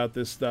geek about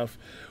this stuff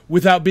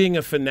without being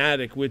a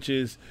fanatic, which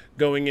is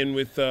going in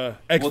with Well,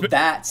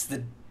 that's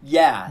the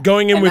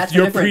going in And with that's the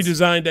your difference.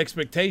 pre-designed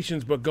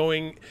expectations,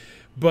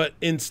 but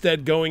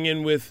instead going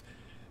in with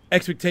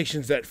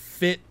expectations that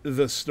fit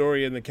the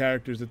story and the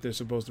characters that they're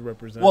supposed to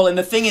represent. Well, and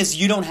the thing is,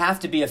 you don't have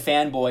to be a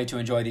fanboy to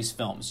enjoy these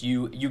films.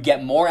 You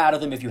get more out of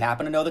them if you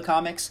happen to know the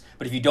comics,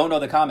 but if you don't know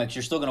the comics,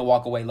 you're still going to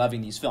walk away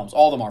loving these films,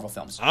 all the Marvel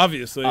films.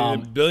 Obviously,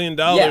 $1 billion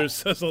yeah.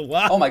 says a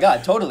lot. Oh my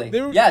God, totally.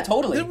 Yeah,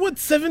 totally. They're, what,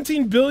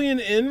 $17 billion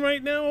in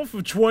right now off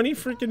of 20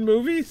 freaking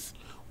movies?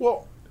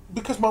 Well,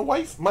 because my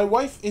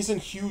wife isn't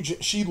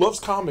huge. She loves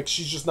comics.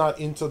 She's just not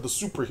into the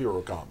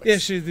superhero comics.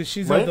 Yeah,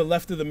 she's Right? on the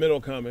left of the middle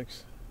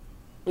comics.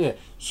 Yeah.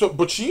 So,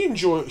 but she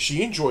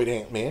enjoyed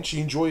Ant-Man. She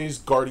enjoys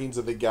Guardians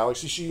of the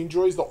Galaxy. She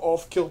enjoys the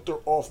off-kilter,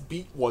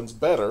 off-beat ones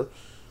better.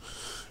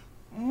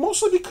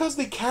 Mostly because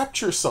they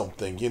capture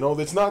something. You know,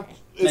 it's not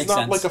Makes not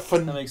sense.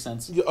 like That makes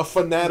sense. a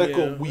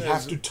fanatical. Yeah, we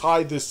have to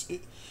tie this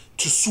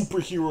to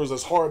superheroes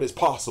as hard as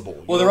possible.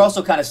 you Well, they're know?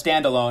 also kind of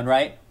standalone,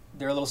 right?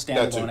 They're a little too.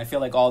 standalone. I feel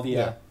like all the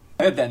Yeah.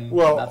 then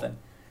Well, nothing.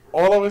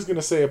 All I was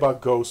gonna say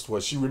about Ghost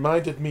was she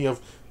reminded me of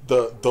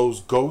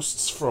those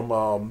ghosts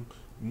from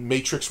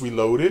Matrix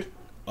Reloaded.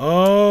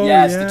 Oh,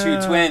 Yes, yeah. the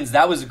two twins.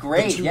 That was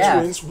great. The two yeah.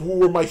 twins who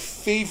were my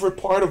favorite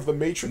part of the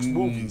Matrix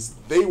movies.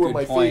 They were Good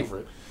my point.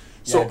 favorite.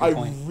 Yeah, So good I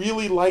point.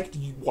 really liked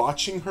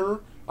watching her.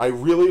 I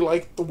really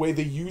liked the way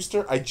they used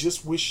her. I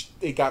just wish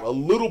they got a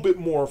little bit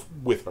more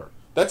with her.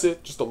 That's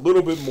it. Just a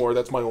little bit more.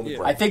 That's my only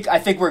I gripe.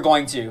 think we're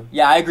going to.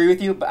 Yeah, I agree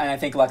with you, and I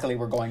think luckily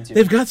we're going to.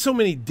 They've got so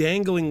many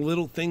dangling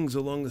little things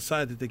along the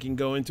side that they can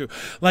go into.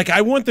 Like,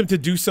 I want them to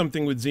do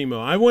something with Zemo.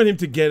 I want him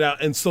to get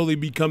out and slowly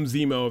become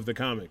Zemo of the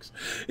comics.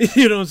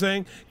 You know what I'm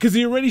saying? Because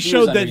he already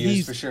showed that underused,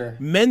 he's for sure.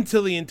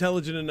 mentally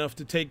intelligent enough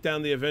to take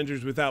down the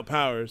Avengers without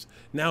powers.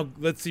 Now,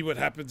 let's see what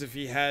happens if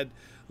he had,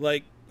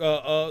 like,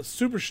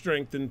 super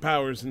strength and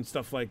powers and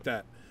stuff like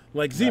that.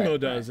 Like Zemo Right,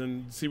 does, right.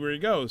 and see where he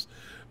goes.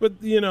 But,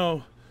 you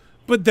know...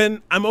 But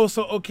then I'm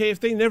also okay if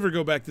they never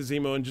go back to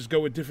Zemo and just go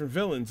with different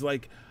villains.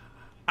 Like,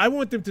 I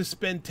want them to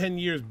spend 10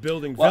 years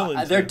building well,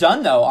 villains. they're now.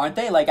 done though, aren't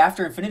they? Like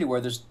after Infinity War,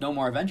 there's no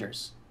more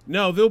Avengers.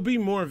 No, there'll be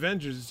more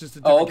Avengers. It's just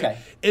a Oh, different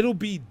okay. It'll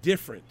be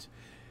different.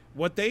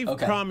 What they've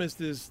Okay. promised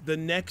is the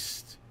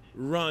next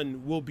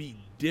run will be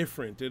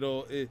different.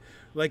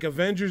 Like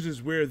Avengers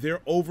is where their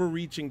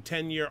overreaching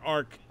 10-year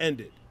arc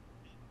ended.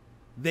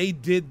 They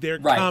did their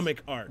Right.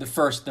 comic arc. The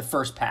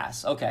first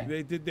pass. Okay.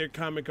 They did their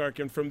comic arc,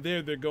 and from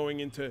there they're going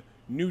into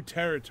new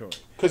territory.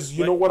 Because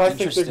you know what I think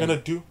they're Interesting.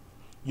 gonna do.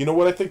 You know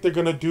what I think they're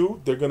gonna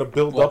do. They're gonna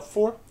build What? up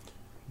for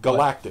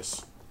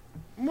Galactus.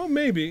 Well,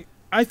 maybe.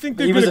 I think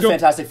they're He going was to a go.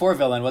 Fantastic Four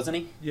villain, wasn't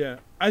he? Yeah,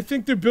 I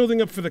think they're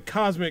building up for the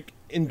cosmic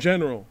in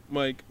general,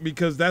 Mike,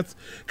 because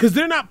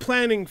they're not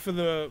planning for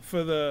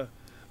the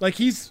like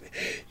he's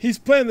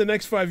planned the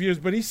next 5 years,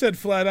 but he said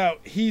flat out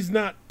he's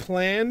not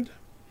planned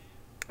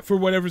for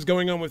whatever's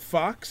going on with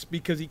Fox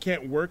because he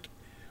can't work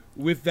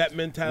with that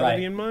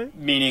mentality in mind.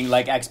 Meaning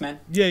like X-Men.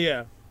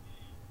 Yeah.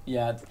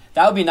 Yeah,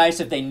 that would be nice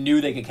if they knew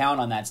they could count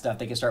on that stuff.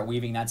 They could start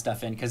weaving that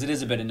stuff in because it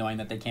is a bit annoying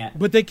that they can't.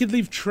 But they could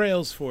leave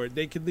trails for it.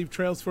 They could leave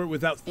trails for it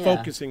without Yeah.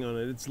 focusing on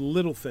it. It's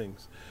little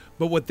things.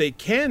 But what they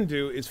can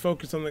do is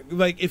focus on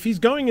like if he's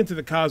going into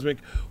the cosmic,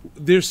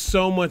 there's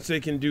so much they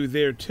can do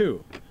there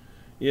too.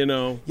 You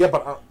know. Yeah,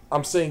 but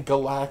I'm saying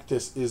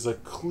Galactus is a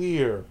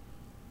clear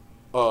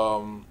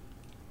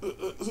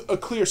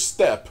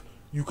step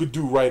you could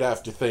do right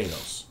after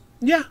Thanos.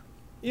 Yeah.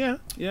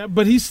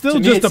 But he's still To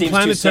me, just it a seems too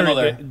planetary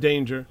similar.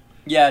 danger.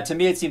 Yeah, to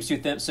me it seems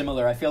too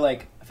similar. I feel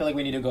like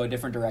we need to go a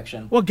different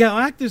direction. Well,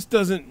 Galactus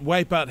doesn't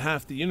wipe out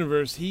half the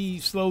universe. He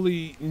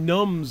slowly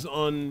numbs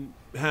on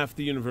half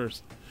the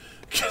universe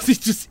because he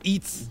just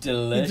eats.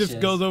 Delicious. He just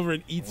goes over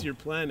and eats your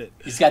planet.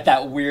 He's got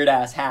that weird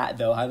ass hat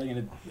though. How are they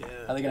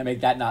gonna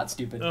make that not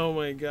stupid? Oh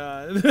my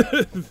god.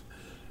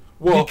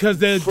 Well, Because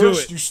they'll do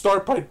first it. you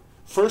start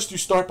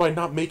by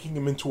not making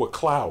him into a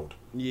cloud.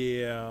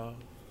 Yeah.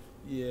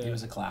 He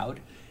was a cloud.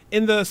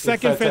 In the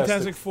second Fantastic.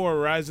 Fantastic Four,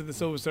 Rise of the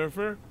Silver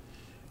Surfer,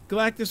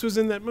 Galactus was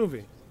in that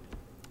movie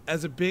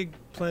as a big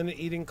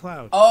planet-eating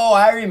cloud. Oh,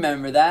 I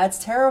remember that.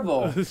 It's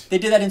terrible. They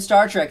did that in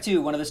Star Trek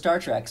too. One of the Star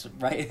Treks,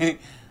 right?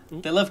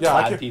 They love Yeah,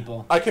 cloud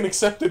people. I can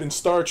accept it in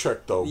Star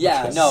Trek though.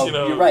 Yeah, because, no, you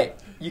know, you're right.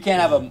 You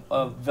can't have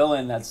a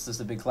villain that's just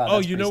a big cloud. Oh,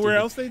 That's you pretty know where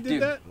stupid. else they did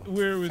Dude, that?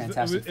 Where it was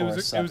Fantastic Four it was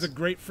a sucks.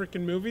 great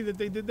freaking movie that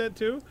they did that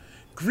too.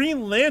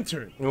 Green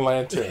Lantern. Green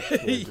Lantern.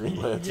 Yeah, Green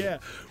Lantern. Yeah,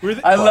 where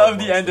the, I Cloud love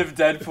the monster. end of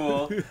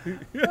Deadpool.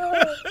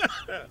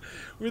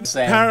 where the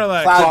Same.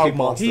 Parallax. Cloud Cloud people.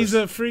 monsters. He's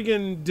a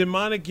freaking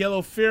demonic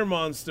yellow fear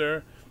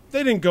monster.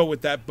 They didn't go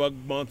with that bug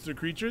monster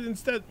creature.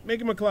 Instead, make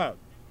him a cloud.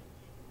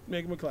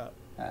 Make him a cloud.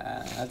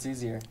 That's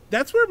easier.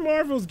 That's where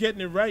Marvel's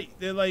getting it right.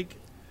 They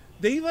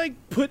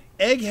put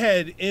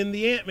Egghead in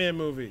the Ant-Man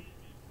movie.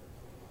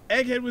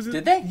 Egghead was in,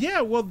 Did they?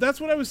 Yeah, well, that's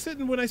what I was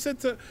sitting when they said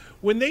that.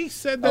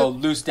 Oh,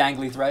 loose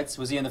dangly threads.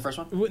 Was he in the first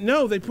one?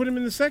 No, they put him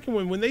in the second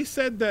one. When they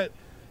said that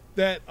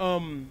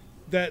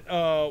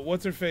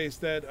what's her face?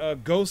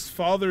 That Ghost's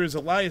father is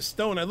Elias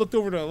Stone. I looked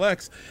over to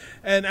Alex,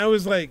 and I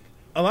was like,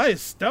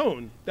 Elias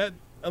Stone. That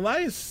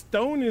Elias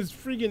Stone is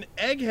freaking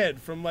Egghead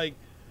from like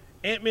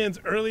Ant-Man's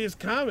earliest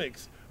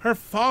comics. Her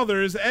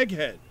father is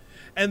Egghead,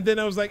 and then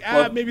I was like,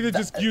 Well, maybe they're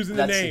just using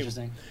the that's name.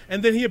 interesting.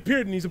 And then he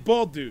appeared, and he's a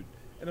bald dude.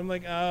 And I'm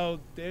like, oh,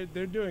 they're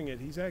doing it.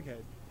 He's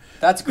Egghead.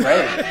 That's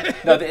great.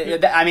 No,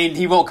 I mean,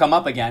 he won't come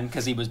up again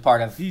because he was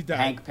part of He died.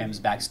 Hank Pym's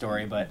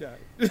backstory. But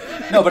Died.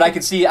 no, but I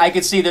could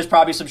see there's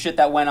probably some shit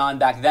that went on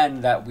back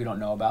then that we don't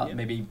know about. Yeah.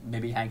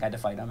 Maybe Hank had to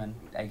fight him and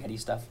Eggheady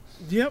stuff.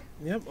 Yep,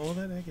 all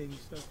that Egghead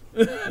stuff.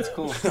 That's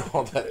cool.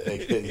 All that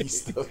eggheady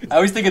stuff. I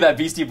always think of that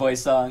Beastie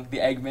Boys song, The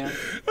Eggman.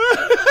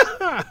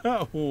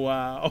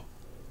 Wow.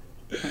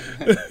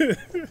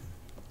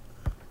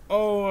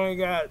 Oh my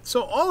god.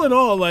 So all in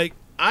all, like,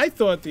 I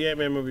thought the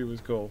Ant-Man movie was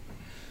cool.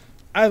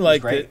 I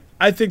liked great. it.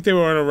 I think they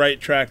were on a right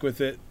track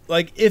with it.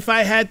 Like, if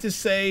I had to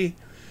say,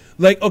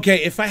 like,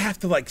 okay, if I have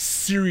to, like,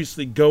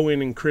 seriously go in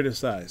and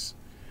criticize,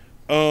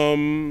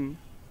 I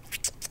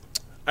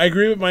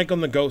agree with Mike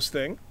on the ghost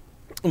thing.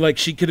 Like,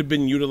 she could have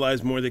been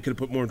utilized more. They could have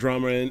put more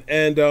drama in.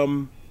 And, they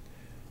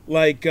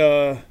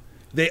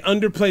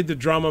underplayed the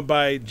drama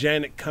by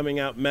Janet coming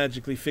out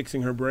magically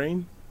fixing her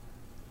brain.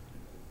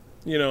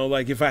 You know,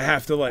 like, if I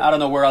have to, like... I don't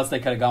know where else they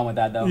could have gone with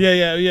that, though.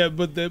 Yeah,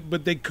 but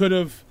they could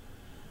have...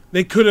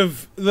 They could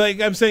have,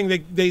 like I'm saying,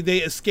 they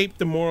escaped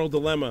the moral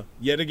dilemma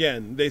yet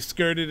again. They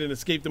skirted and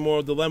escaped the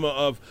moral dilemma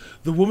of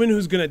the woman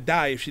who's going to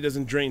die if she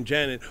doesn't drain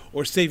Janet,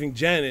 or saving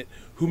Janet,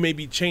 who may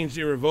be changed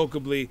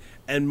irrevocably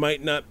and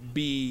might not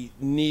be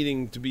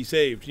needing to be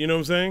saved. You know what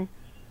I'm saying?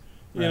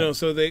 Right. You know,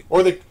 so they...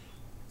 Or they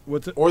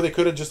What's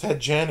could have just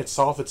had Janet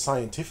solve it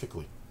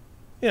scientifically.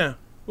 Yeah.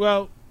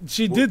 Well,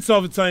 she did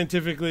solve it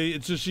scientifically.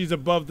 It's just she's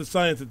above the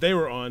science that they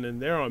were on,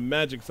 and they're on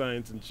magic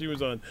science, and she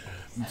was on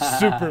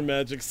super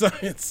magic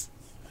science.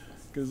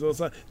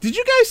 Did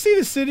you guys see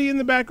the city in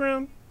the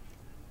background?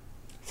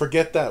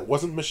 Forget that.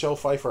 Wasn't Michelle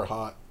Pfeiffer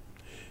hot?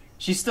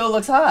 She still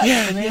looks hot.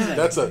 Yeah, It's amazing.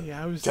 That's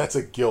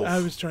a gilf. I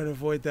was trying to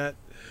avoid that.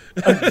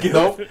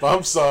 Nope,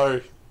 I'm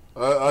sorry.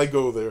 I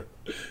go there.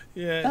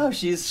 Yeah. No,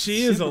 she is a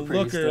super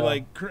pretty looker, still.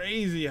 like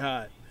crazy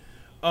hot.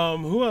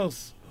 Who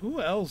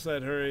else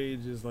at her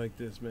age is like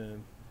this,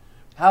 man?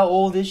 How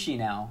old is she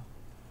now?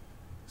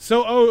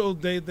 So,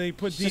 they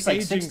put She's de-aging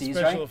just like 60s,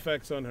 special right?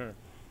 effects on her.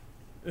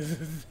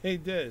 They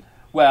did.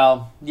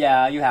 Well,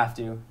 yeah, you have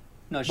to.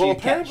 No, she Well,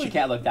 can't look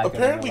that good. in real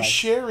Apparently, life.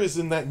 Cher is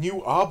in that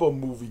new ABBA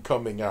movie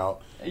coming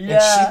out.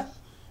 Yeah.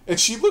 And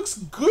she looks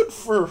good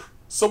for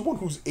someone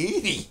who's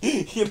 80.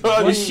 You know what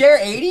I Was mean? Cher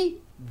 80?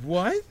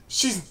 What?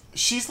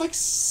 She's like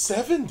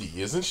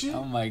 70, isn't she?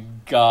 Oh my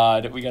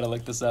god, we gotta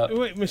look this up.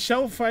 Wait,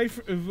 Michelle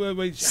Pfeiffer.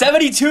 Wait,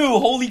 72!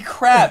 Holy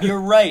crap,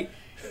 you're right.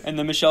 And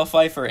the Michelle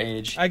Pfeiffer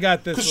age. I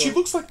got this Because one. she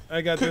looks like...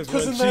 I got this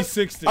 'cause one. in She's that-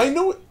 60. I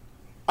know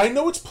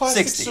it's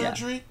plastic 60, yeah.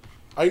 surgery.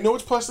 I know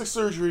it's plastic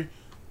surgery,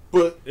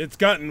 but... It's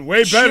gotten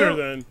way better Cher-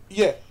 than.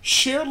 Yeah,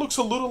 Cher looks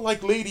a little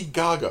like Lady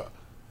Gaga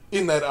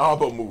in that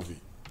ABBA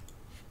movie.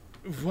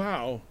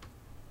 Wow.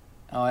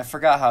 Oh, I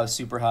forgot how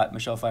super hot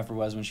Michelle Pfeiffer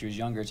was when she was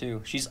younger,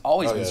 too. She's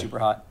always Oh, been yeah. super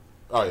hot.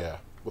 Oh, yeah,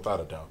 without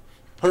a doubt.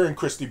 Her and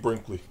Christy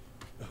Brinkley.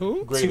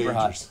 Who? Great Super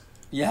hot. agers.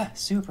 Yeah,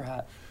 super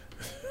hot.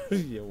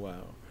 Yeah,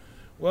 wow.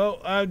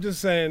 Well, I'm just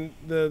saying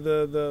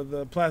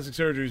the plastic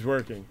surgery's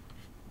working.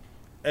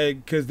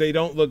 Because they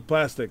don't look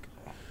plastic.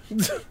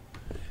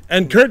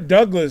 And Kirk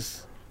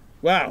Douglas,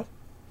 wow.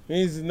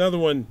 He's another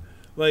one.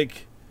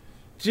 Like,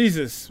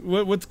 Jesus,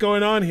 what's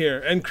going on here?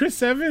 And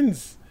Chris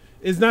Evans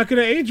is not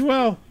going to age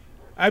well.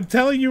 I'm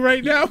telling you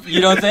right now.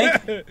 You don't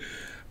think?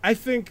 I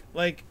think,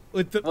 like,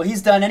 with the... Well,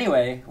 he's done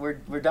anyway. We're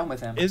done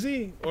with him. Is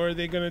he? Or are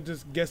they going to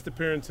just guest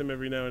appearance him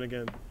every now and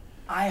again?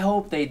 I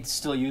hope they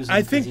still use him.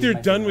 I 'cause think he's they're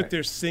my done favorite. with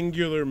their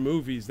singular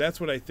movies.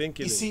 That's what I think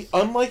it You is. see,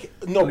 unlike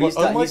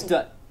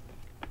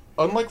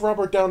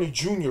Robert Downey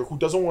Jr., who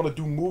doesn't want to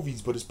do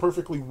movies but is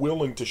perfectly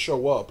willing to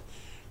show up,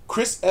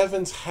 Chris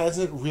Evans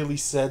hasn't really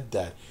said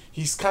that.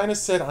 He's kind of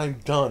said, I'm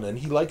done, and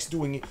he likes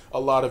doing a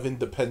lot of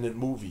independent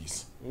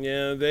movies.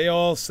 Yeah, they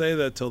all say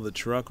that till the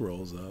truck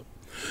rolls up.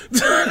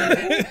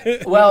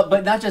 Well,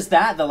 but not just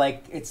that. Though,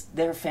 like, it's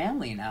their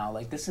family now.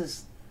 Like, this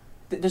is...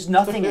 There's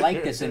nothing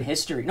like this in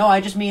history. No,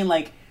 I just mean,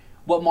 like,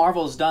 what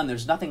Marvel's done,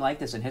 there's nothing like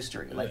this in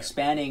history. Like,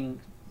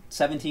 spanning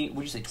 17...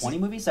 Would you say 20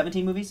 movies?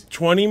 17 movies?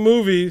 20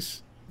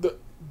 movies.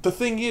 The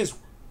thing is,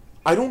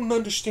 I don't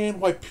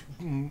understand why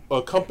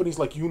companies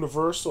like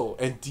Universal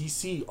and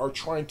DC are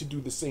trying to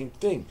do the same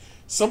thing.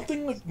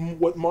 Something like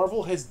what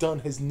Marvel has done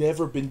has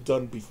never been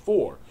done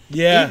before.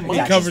 Yeah, It we might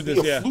just covered be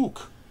this, a yeah.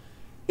 fluke.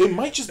 It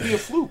might just be a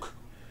fluke.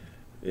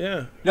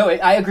 Yeah. No,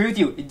 I agree with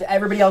you.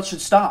 Everybody else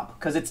should stop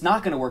because it's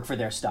not going to work for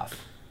their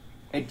stuff.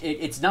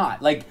 It's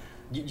not. Like,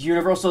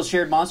 Universal's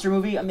shared monster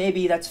movie,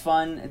 maybe that's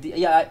fun.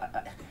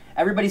 Yeah,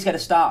 everybody's got to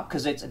stop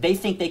because they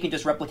think they can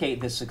just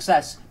replicate this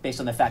success based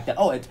on the fact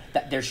that,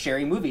 that they're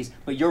sharing movies.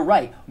 But you're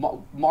right.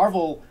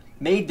 Marvel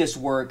made this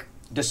work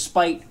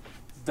despite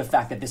the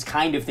fact that this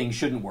kind of thing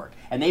shouldn't work.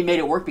 And they made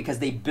it work because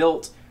they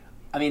built...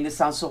 I mean, this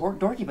sounds so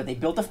dorky, but they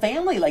built a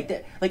family. Like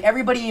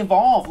everybody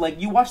involved. Like,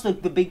 you watch the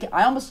big...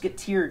 I almost get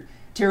tear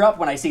up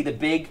when I see the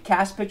big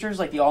cast pictures,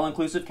 like the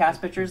all-inclusive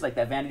cast pictures, like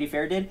that Vanity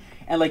Fair did.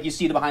 And, like, you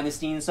see the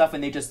behind-the-scenes stuff,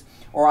 and they just...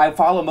 Or I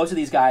follow most of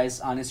these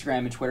guys on Instagram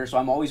and Twitter, so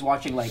I'm always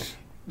watching, like,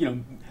 you know,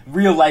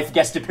 real-life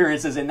guest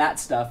appearances and that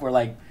stuff where,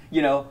 like,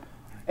 you know...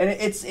 And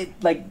it's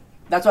like...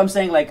 That's what I'm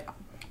saying, like...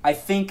 I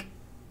think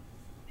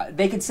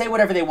they can say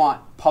whatever they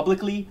want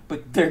publicly,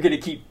 but they're going to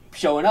keep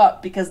showing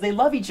up because they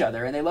love each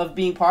other and they love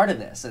being part of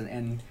this.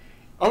 And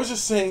I was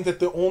just saying that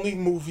the only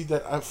movie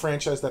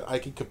franchise that I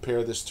could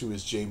compare this to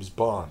is James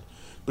Bond.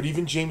 But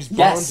even James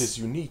Bond is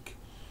unique.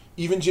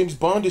 Even James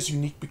Bond is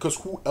unique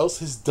because who else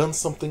has done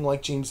something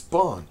like James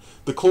Bond?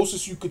 The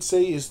closest you could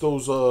say is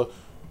those I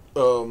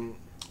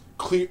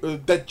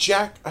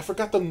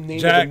forgot the name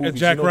of the movie.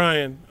 Jack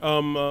Ryan.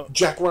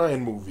 Jack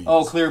Ryan movies.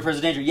 Oh, Clear and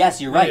Present Danger.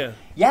 Yes, you're right. Yeah.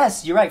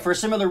 Yes, you're right. For a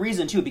similar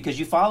reason, too, because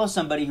you follow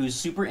somebody who's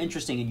super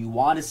interesting and you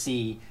want to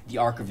see the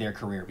arc of their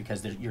career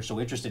because you're so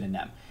interested in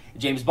them.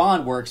 James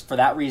Bond works for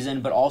that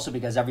reason, but also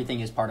because everything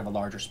is part of a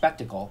larger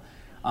spectacle.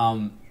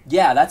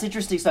 Yeah, that's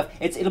interesting stuff.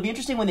 It'll be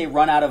interesting when they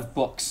run out of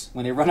books,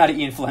 when they run out of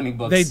Ian Fleming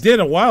books. They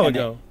did a while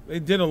ago. They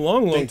did a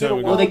long time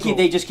ago. Well,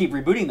 they just keep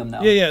rebooting them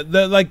though. Yeah.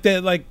 Like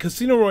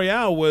Casino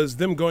Royale was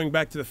them going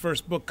back to the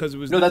first book because it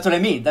was. No, that's what I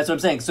mean. That's what I'm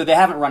saying. So they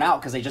haven't run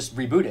out because they just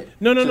rebooted.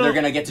 No. So they're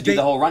gonna get to do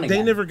the whole run again.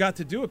 They never got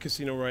to do a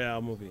Casino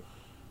Royale movie.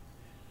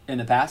 In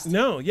the past?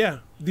 No, yeah.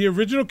 The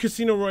original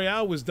Casino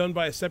Royale was done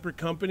by a separate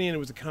company and it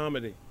was a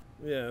comedy.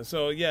 Yeah.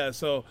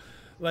 So.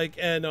 Like,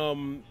 and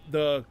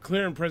the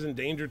Clear and Present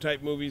Danger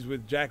type movies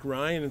with Jack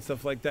Ryan and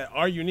stuff like that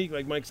are unique,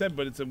 like Mike said.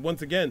 But it's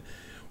once again,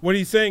 what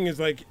he's saying is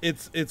like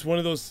it's one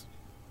of those,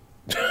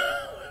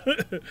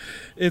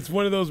 it's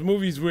one of those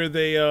movies where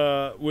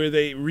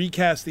they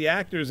recast the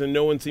actors and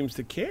no one seems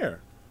to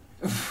care.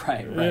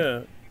 Right.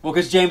 Yeah. Well,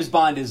 because James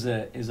Bond is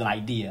an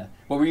idea.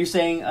 What were you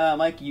saying,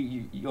 Mike?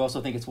 You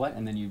also think it's what?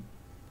 And then you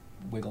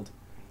wiggled.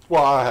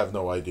 Well, I have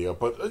no idea,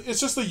 but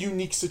it's just a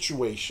unique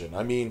situation.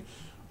 I mean,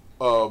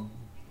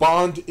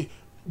 Bond,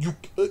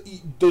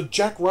 the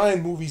Jack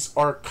Ryan movies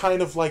are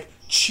kind of like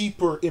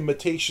cheaper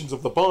imitations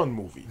of the Bond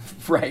movie.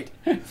 Right.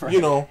 You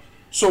know,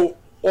 so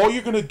all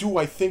you're going to do,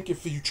 I think,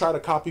 if you try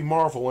to copy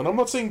Marvel, and I'm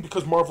not saying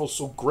because Marvel's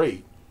so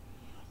great,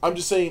 I'm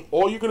just saying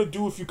all you're going to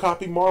do if you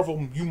copy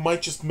Marvel, you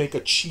might just make a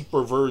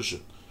cheaper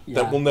version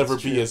that will never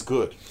be as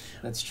good.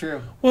 That's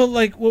true. Well,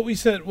 like what we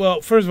said,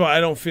 first of all,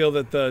 I don't feel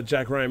that the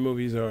Jack Ryan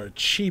movies are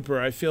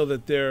cheaper. I feel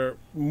that they're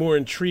more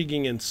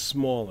intriguing and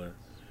smaller.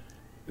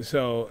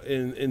 So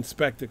in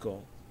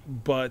spectacle,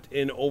 but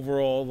in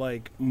overall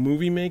like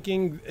movie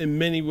making, in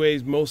many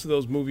ways, most of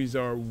those movies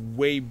are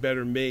way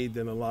better made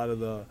than a lot of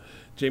the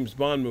James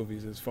Bond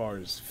movies as far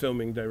as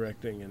filming,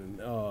 directing, and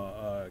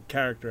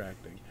character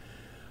acting.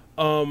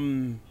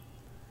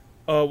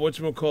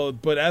 Whatchamacallit?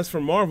 But as for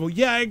Marvel,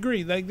 yeah, I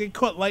agree. Like they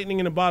caught lightning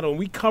in a bottle, and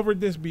we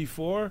covered this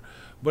before.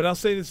 But I'll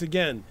say this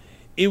again: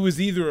 it was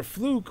either a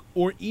fluke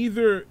or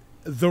either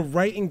the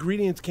right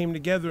ingredients came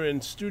together,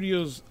 and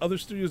other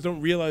studios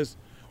don't realize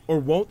or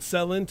won't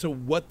sell into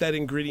what that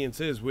ingredients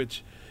is,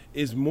 which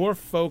is more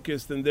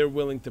focus than they're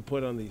willing to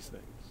put on these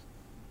things.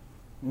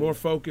 More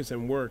focus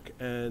and work,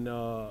 and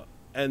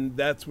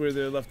that's where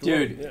they're left alone.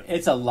 Dude,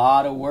 it's a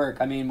lot of work.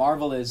 I mean,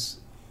 Marvel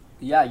is,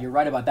 yeah, you're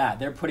right about that.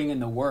 They're putting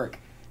in the work,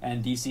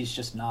 and DC's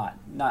just not.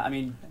 I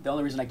mean, the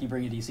only reason I keep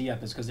bringing DC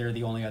up is because they're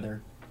the only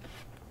other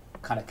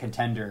kind of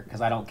contender, because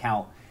I don't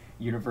count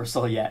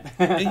Universal yet.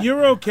 And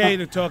you're okay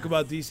to talk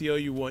about DC all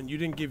you want. You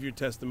didn't give your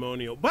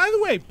testimonial. By the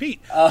way,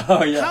 Pete,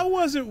 how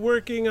was it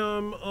working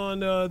on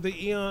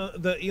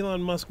the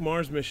Elon Musk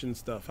Mars mission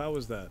stuff? How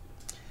was that?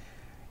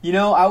 You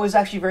know, I was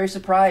actually very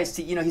surprised.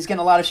 He's getting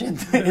a lot of shit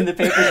in the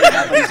papers right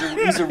now, but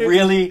he's a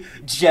really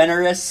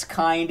generous,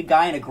 kind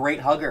guy and a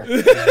great hugger. I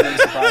was really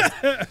surprised.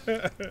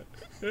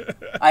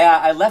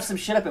 I left some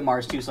shit up at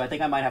Mars, too, so I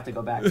think I might have to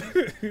go back.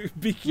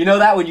 You know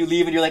that when you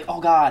leave and you're like,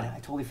 oh, God, I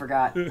totally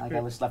forgot. Like,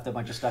 I just left a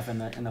bunch of stuff in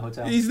the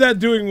hotel. He's not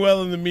doing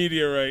well in the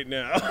media right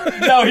now.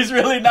 No, he's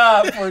really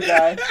not, poor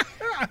guy.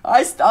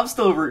 I'm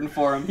still rooting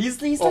for him.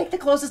 He's like the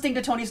closest thing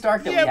to Tony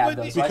Stark that we have,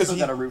 though, so I still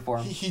got to root for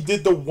him. He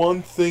did the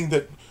one thing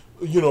that,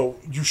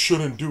 you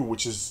shouldn't do,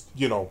 which is,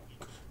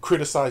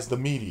 criticize the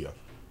media.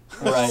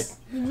 Right.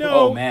 No.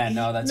 Oh, man,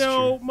 no, that's true.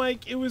 No,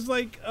 Mike, it was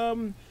like...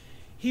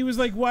 he was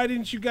like, why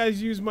didn't you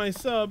guys use my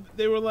sub?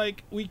 They were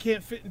like, we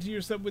can't fit into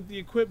your sub with the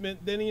equipment.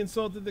 Then he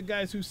insulted the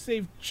guys who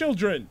saved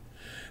children.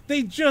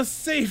 They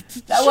just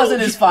saved That wasn't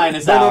his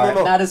finest hour.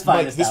 No. Not his Mike,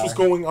 finest hour.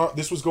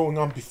 This was going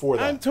on before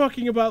that. I'm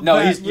talking about No,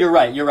 that. you're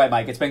right,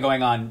 Mike. It's been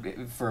going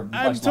on for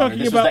much longer.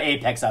 This was the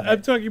apex of it.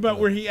 I'm talking about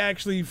where he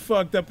actually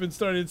fucked up and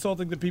started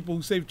insulting the people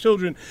who saved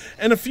children,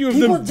 and a few of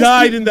them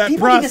died in that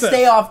people process. Need to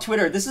stay off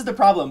Twitter. This is the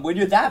problem. When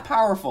you're that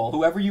powerful,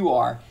 whoever you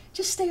are,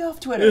 just stay off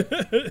Twitter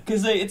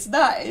because it's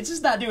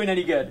just not doing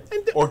any good.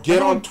 Or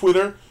get on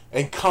Twitter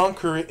and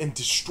conquer it and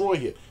destroy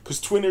it because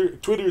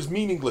Twitter is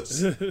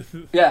meaningless.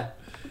 Yeah,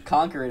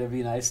 conquer it would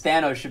be nice.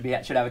 Thanos should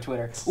have a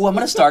Twitter. Ooh, I'm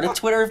gonna start a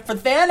Twitter for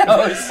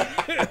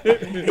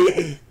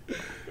Thanos.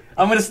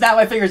 I'm gonna snap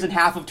my fingers and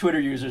half of Twitter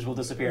users will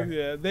disappear.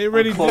 Yeah, they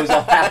already close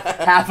off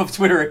half of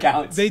Twitter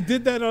accounts. They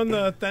did that on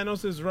the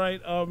Thanos is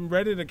Right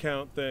Reddit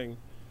account thing.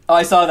 Oh,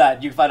 I saw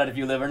that. You can find out if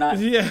you live or not.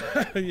 Yeah.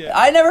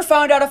 I never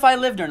found out if I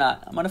lived or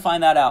not. I'm gonna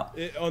find that out.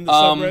 On the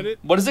subreddit?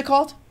 What is it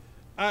called?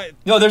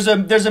 No, there's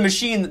a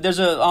machine. There's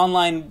an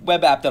online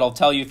web app that'll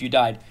tell you if you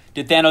died.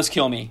 Did Thanos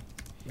kill me?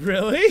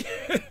 Really?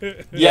 Yeah,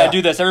 Yeah.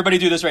 do this. Everybody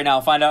do this right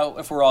now. Find out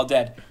if we're all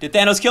dead. Did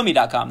Thanos kill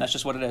me.com? That's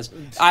just what it is.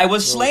 I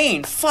was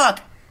slain.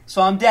 Fuck.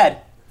 So I'm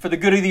dead for the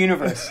good of the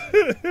universe.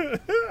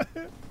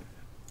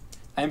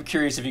 I'm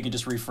curious if you can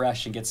just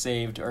refresh and get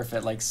saved, or if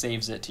it like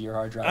saves it to your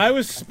hard drive. I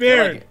was feel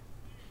spared. like it.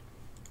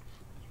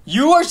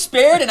 You were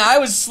spared and I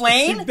was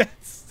slain?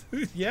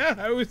 Yeah,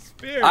 I was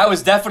spared. I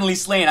was definitely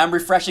slain. I'm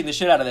refreshing the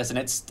shit out of this, and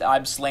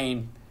I'm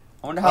slain.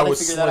 I wonder how I they was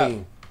figured that out.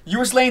 slain. You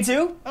were slain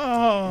too?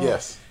 Oh.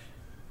 Yes.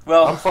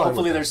 Well, I'm fine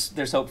hopefully with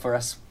there's hope for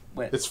us.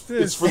 Wait. It's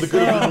for the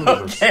good of the I'm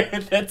universe. okay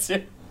with it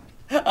too.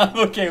 I'm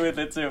okay with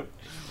it too.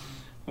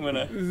 I'm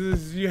gonna.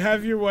 You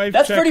have your wife.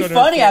 That's check pretty on her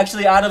funny, phone.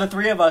 actually. Out of the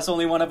three of us,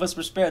 only one of us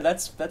were spared.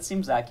 That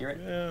seems accurate.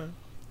 Yeah.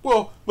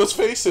 Well, let's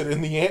face it.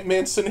 In the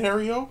Ant-Man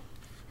scenario,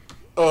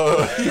 he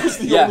was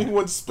the Yeah. only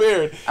one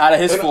spared. Out of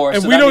his And- four.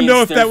 And so we that don't know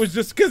means if that there's- was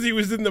just because he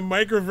was in the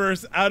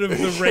microverse out of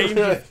the range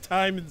of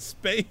time and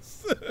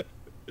space.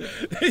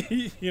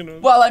 You know.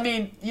 Well, I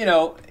mean,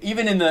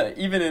 even in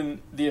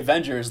the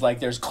Avengers,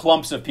 like there's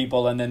clumps of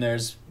people, and then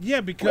there's.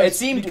 Yeah, because We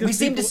seem to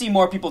people- see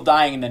more people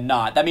dying than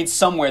not. That means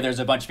somewhere there's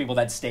a bunch of people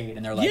that stayed,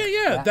 and they're like,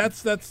 Yeah,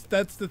 that's the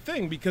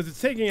thing, because it's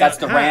taking that's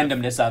out the half.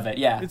 randomness of it.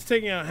 Yeah, It's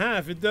taking out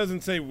half. It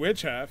doesn't say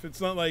which half. It's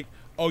not like,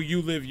 oh,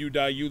 you live, you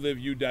die, you live,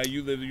 you die,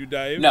 you live, you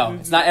die. no,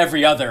 it's not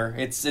every other.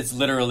 It's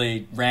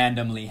literally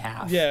randomly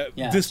half. Yeah,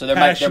 So there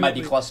might be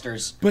dispassionately.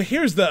 clusters. But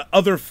here's the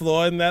other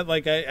flaw in that.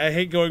 Like, I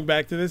hate going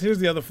back to this. Here's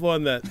the other flaw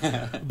in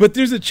that. But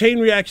there's a chain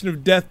reaction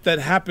of death that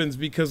happens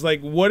because, like,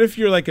 what if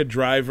you're like a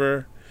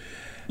driver?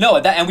 No,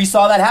 and we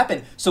saw that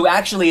happen. So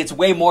actually, it's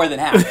way more than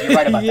half. You're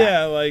right about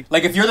Yeah, that.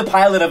 like if you're the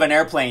pilot of an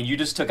airplane, you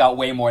just took out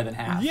way more than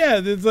half. yeah,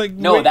 there's like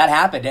No, wait, that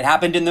happened. It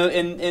happened in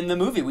the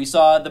movie. We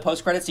saw the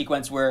post-credit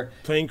sequence where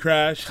plane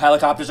crash.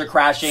 helicopters are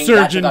crashing.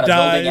 Surgeon that took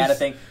out a building dies. and a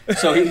thing.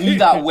 So he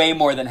got way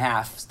more than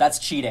half. That's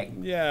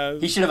cheating. Yeah,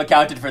 He should have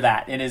accounted for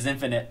that in his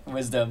infinite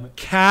wisdom. And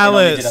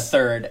Callous. only did a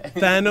third.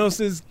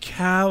 Thanos is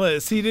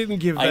callous. He didn't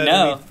give I that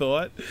know. any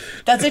thought.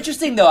 That's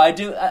interesting, though. I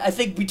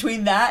think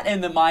between that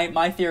and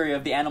my theory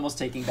of the animals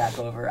taking back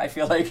over, I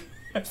feel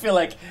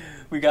like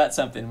we got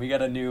something. We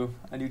got a new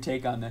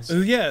take on this.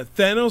 Yeah,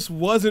 Thanos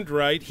wasn't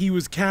right. He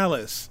was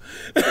callous.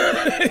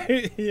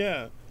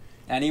 Yeah.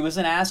 And he was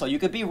an asshole. You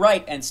could be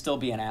right and still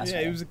be an asshole.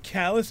 Yeah, he was a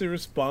callous,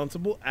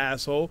 irresponsible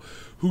asshole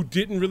who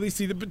didn't really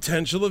see the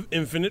potential of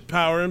infinite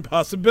power and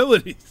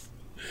possibilities.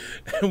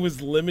 And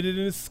was limited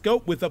in his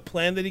scope with a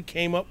plan that he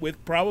came up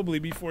with probably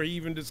before he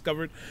even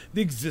discovered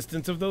the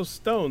existence of those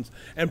stones.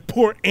 And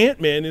poor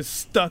Ant-Man is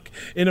stuck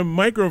in a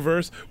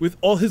microverse with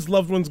all his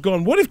loved ones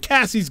gone. What if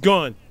Cassie's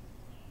gone?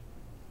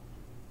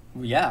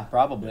 Yeah,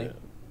 probably.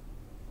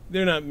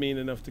 They're not mean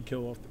enough to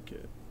kill off the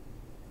kid.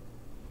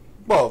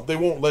 Well, they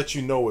won't let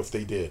you know if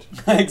they did.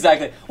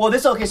 Exactly. Well,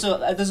 so this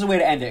is a way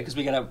to end it because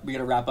we gotta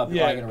wrap up. We're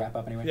Yeah. probably gonna wrap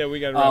up anyway. Yeah, we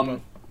gotta wrap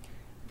up.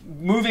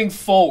 Moving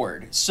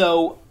forward,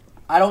 so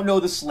I don't know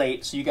the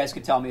slate, so you guys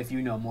could tell me if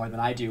you know more than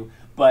I do,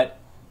 but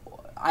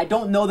I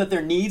don't know that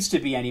there needs to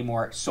be any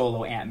more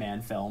solo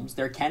Ant-Man films.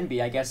 There can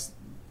be, I guess,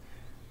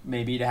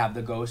 maybe to have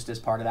the Ghost as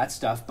part of that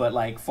stuff, but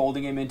like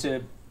folding him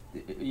into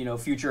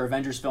future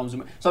Avengers films.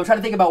 So I'm trying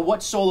to think about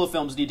what solo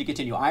films need to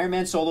continue. Iron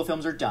Man solo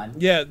films are done.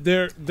 Yeah,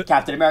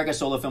 Captain America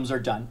solo films are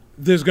done.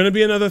 there's going to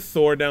be another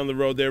Thor down the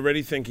road. They're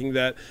already thinking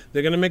that.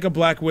 They're going to make a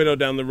Black Widow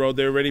down the road.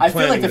 They're already I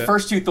planning feel like the that.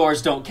 first two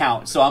Thors don't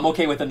count, so I'm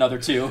okay with another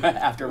two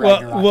after Well,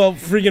 Ragnarok.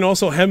 freaking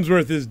also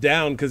Hemsworth is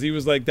down because he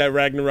was like, that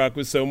Ragnarok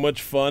was so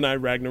much fun. I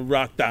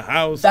Ragnarok the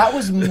house. That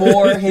was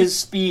more his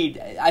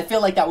speed. I feel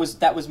like that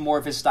was more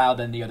of his style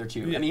than the other two.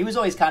 Yeah. I mean, he was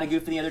always kind of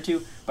goofy in the other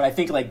two, but I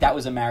think like that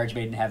was a marriage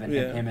made in heaven.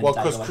 Yeah. Him and Well,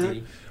 Taika because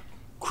Waititi.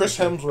 Chris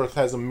Hemsworth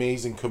has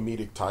amazing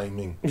comedic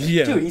timing.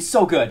 Yeah. Dude, he's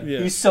so good. Yeah.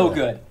 He's so Yeah.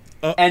 good.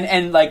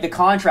 And like the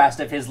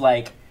contrast of his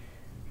like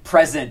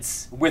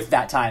presence with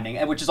that timing,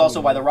 and which is also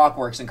why The Rock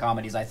works in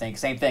comedies. I think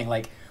same thing.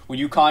 Like when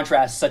you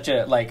contrast such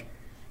a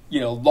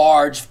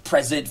large,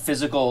 present,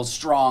 physical,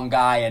 strong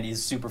guy, and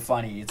he's super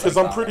funny. Because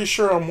I'm pretty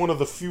sure I'm one of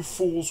the few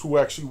fools who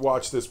actually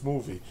watched this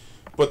movie.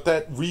 But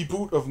that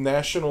reboot of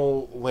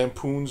National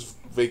Lampoon's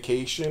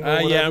Vacation, or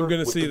Yeah, whatever, I'm gonna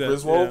with see the that,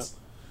 Griswolds,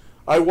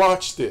 I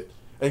watched it,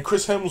 and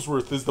Chris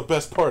Hemsworth is the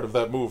best part of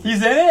that movie.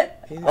 he's in it.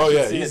 Oh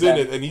yeah, seen he's it in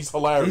then. it, and he's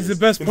hilarious. He's the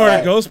best In part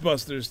fact, of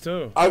Ghostbusters,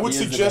 too. I would He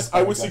is the suggest. best part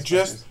I of would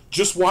suggest Ghostbusters.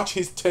 just watch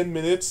his 10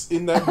 minutes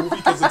in that movie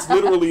because it's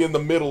literally in the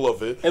middle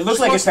of it. It looks Just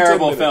like a watch the 10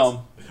 terrible minutes. film.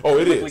 Oh,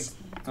 it It is. looks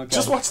okay.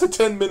 Just watch the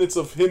 10 minutes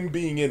of him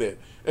being in it,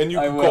 and you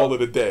I can will. call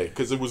it a day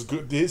because it was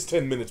good. His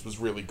 10 minutes was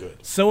really good.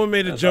 Someone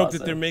made a That's joke awesome.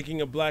 that they're making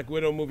a Black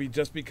Widow movie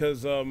just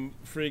because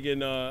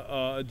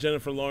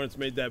Jennifer Lawrence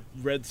made that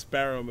Red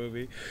Sparrow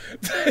movie.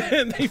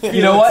 And they feel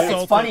You know what? It's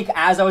insulted. funny.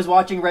 As I was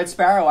watching Red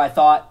Sparrow, I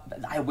thought,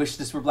 I wish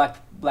this were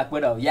Black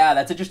Widow. Yeah,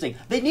 that's interesting.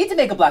 They need to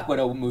make a Black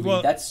Widow movie.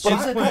 Well, She's but a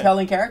I-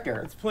 compelling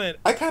character. It's planned.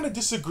 I kind of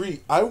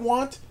disagree. I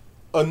want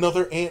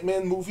another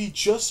Ant-Man movie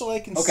just so I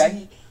can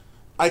Okay.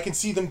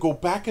 see them go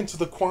back into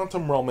the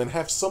quantum realm and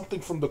have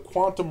something from the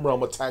quantum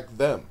realm attack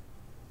them.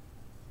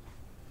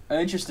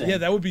 Interesting. Yeah,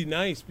 that would be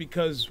nice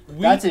because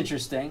That's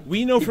interesting.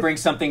 we know he from-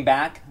 brings something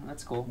back.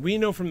 That's cool. we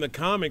know from the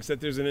comics that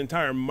there's an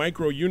entire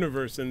micro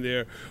universe in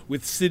there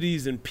with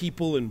cities and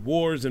people and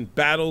wars and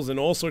battles and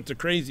all sorts of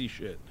crazy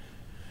shit.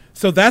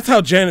 So that's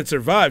how Janet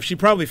survived. She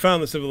probably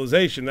found the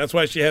civilization. That's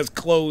why she has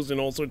clothes and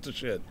all sorts of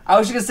shit. I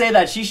was just gonna say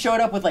that she showed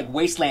up with like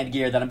wasteland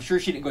gear that I'm sure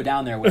she didn't go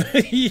down there with.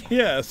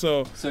 Yeah,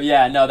 so So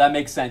yeah, no, that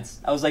makes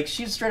sense. I was like,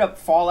 she's straight up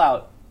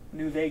Fallout,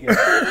 New Vegas.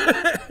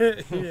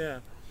 yeah.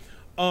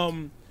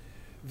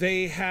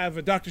 They have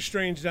a Doctor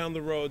Strange down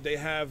the road. They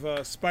have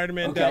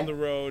Spider-Man Okay. down the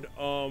road.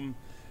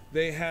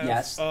 They have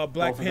Yes, Black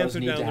both of those Panther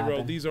need down to the road.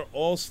 happen. These are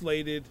all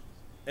slated,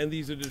 and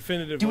these are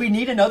definitive. Do we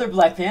need another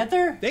Black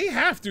Panther? They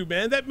have to,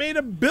 man. That made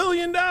 $1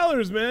 billion,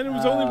 man. It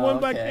was only one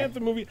Black okay. Panther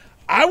movie.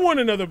 I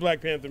want another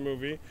Black Panther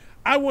movie.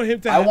 I want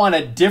him to I have... want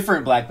a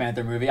different Black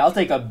Panther movie. I'll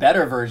take a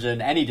better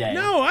version any day.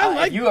 No, I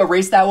like- If you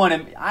erase that one,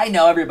 and I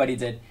know everybody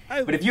did,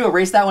 I- but if you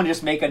erase that one and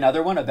just make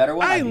another one, a better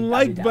one, I I'd be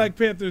like down. Black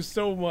Panther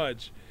so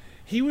much.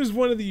 He was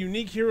one of the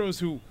unique heroes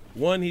who,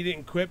 one, he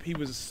didn't quip. He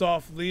was a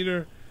soft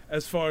leader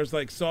as far as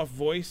like soft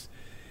voice.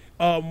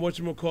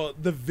 Whatchamacallit,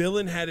 the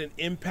villain had an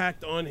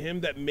impact on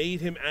him that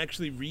made him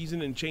actually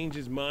reason and change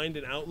his mind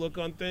and outlook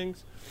on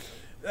things.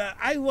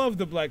 I love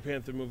the Black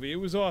Panther movie. It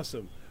was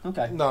awesome.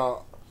 Okay.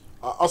 Now,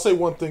 I'll say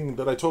one thing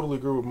that I totally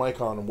agree with Mike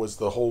on was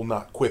the whole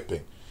not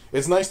quipping.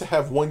 It's nice to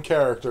have one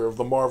character of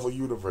the Marvel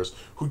Universe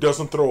who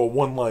doesn't throw a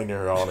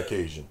one-liner on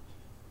occasion.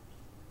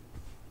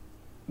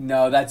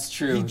 No, that's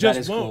true. He That just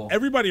is won't. cool.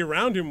 Everybody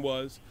around him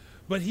was,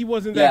 but he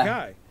wasn't that Yeah.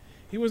 guy.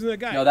 He wasn't that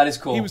guy. No, that is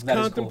cool. He was That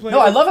is cool. contemplating.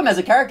 No, I love him as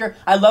a character.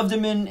 I loved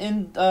him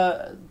in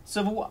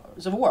Civil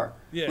War.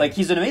 Yeah. Like,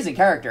 he's an amazing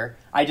character.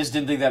 I just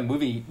didn't think that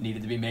movie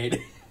needed to be made.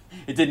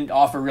 It didn't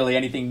offer really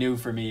anything new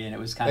for me, and it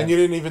was kind And of... you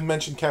didn't even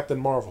mention Captain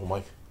Marvel,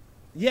 Mike.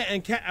 Yeah,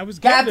 and I was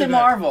getting Captain to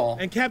that. Marvel.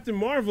 And Captain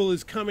Marvel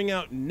is coming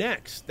out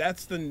next.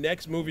 That's the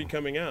next movie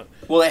coming out.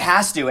 Well, it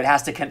has to. It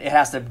has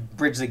to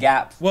bridge the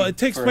gap. Well, it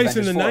takes for place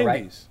in the Avengers 4, 90s.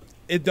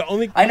 right? The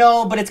only I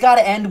know, but it's got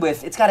to end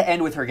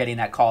with her getting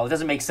that call. It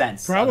doesn't make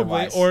sense.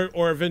 probably otherwise.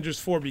 or Avengers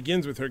 4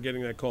 begins with her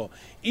getting that call.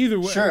 Either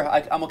way. Sure,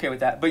 I'm okay with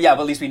that. But yeah,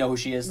 but at least we know who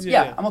she is.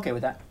 Yeah. Yeah, I'm okay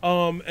with that.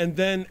 And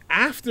then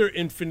after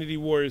Infinity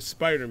War is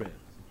Spider-Man.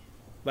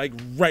 Like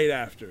right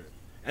after.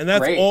 And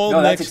that's Great. all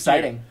No, next that's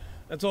exciting. year.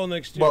 That's all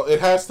next year. Well,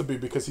 it has to be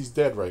because he's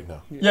dead right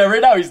now. Yeah,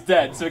 right now he's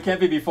dead, so it can't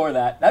be before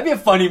that. That'd be a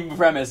funny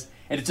premise,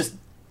 and it's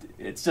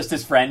just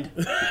his friend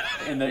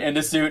in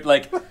the suit,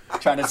 like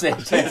trying to save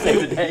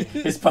the day.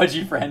 His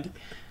pudgy friend.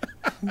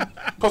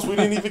 Plus, we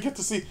didn't even get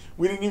to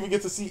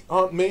see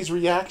Aunt May's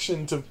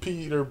reaction to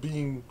Peter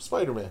being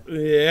Spider-Man.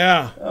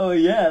 Yeah. Oh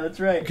yeah, that's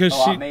right. 'Cause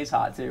Oh, she- Aunt May's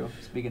hot too.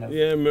 Speaking of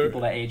Yeah,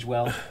 people that age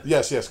well.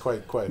 Yes,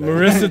 quite.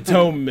 Marissa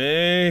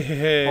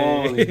Tomei.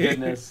 Holy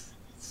goodness.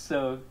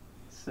 So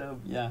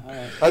yeah. All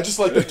right. I just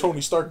like that Tony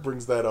Stark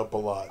brings that up a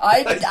lot.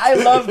 I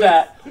love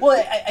that.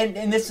 Well,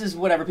 and this is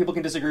whatever, people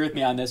can disagree with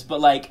me on this, but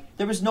like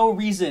there was no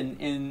reason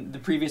in the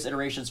previous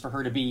iterations for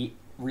her to be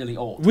really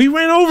old. We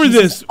went over She's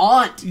this. his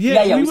aunt. Yeah,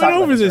 we talked went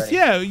about over this.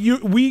 already. Yeah,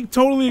 we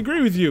totally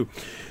agree with you.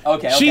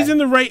 Okay. She's in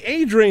the right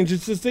age range.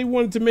 It's just they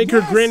wanted to make her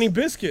Yes. Granny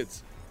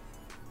Biscuits.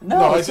 No,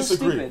 No, I it's so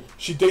disagree. stupid.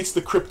 She dates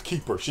the Crypt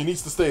Keeper. She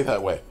needs to stay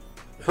that way.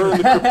 Her and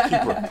the Crypt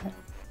Keeper.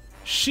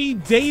 She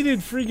dated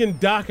freaking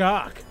Doc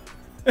Ock.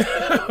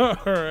 All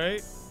right,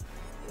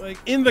 like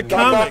in the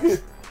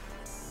comics.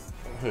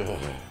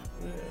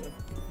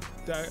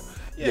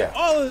 Yeah.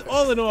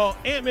 All in all,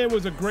 Ant-Man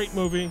was a great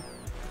movie.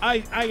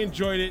 I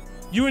enjoyed it.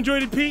 You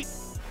enjoyed it, Pete?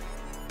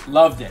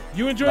 Loved it.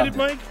 You enjoyed Loved it,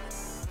 Mike?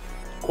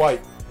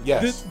 Quite.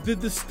 Yes.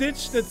 Did the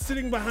stitch that's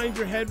sitting behind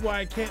your head why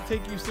I can't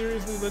take you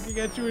seriously looking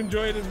at you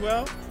enjoy it as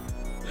well?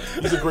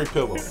 He's a great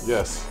pillow.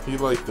 Yes, he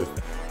liked it.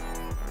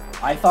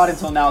 I thought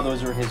until now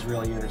those were his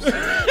real ears.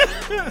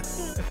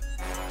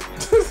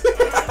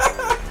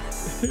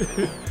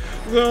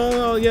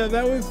 Well, yeah,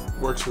 that was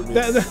Works for me.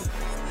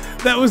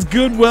 that was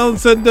good, well and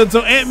said and done.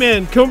 So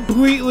Ant-Man,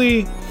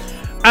 completely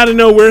out of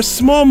nowhere,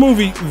 small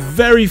movie,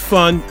 very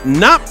fun,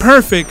 not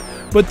perfect,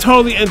 but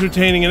totally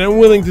entertaining, and I'm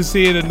willing to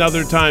see it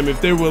another time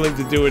if they're willing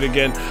to do it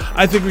again.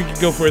 I think we could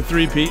go for a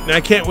three-peat, and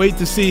I can't wait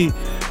to see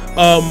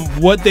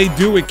what they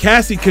do with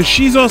Cassie, because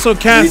she's also Use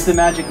cast, the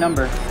magic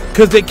number.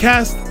 because they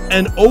cast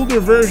an older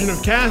version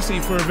of Cassie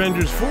for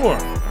Avengers 4.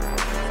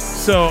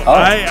 So Oh.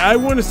 I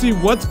want to see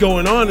what's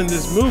going on in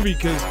this movie,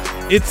 because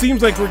it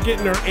seems like we're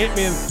getting our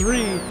Ant-Man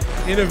 3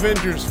 in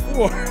Avengers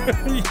 4.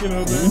 You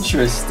know,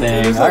 Interesting.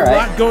 there's All a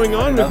right. lot going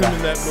on I with didn't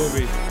him know in that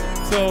movie.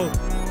 So,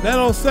 that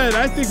all said,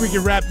 I think we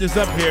can wrap this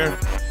up here.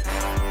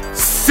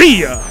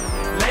 See ya!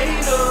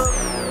 Later,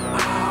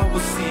 I will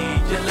see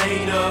you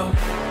later.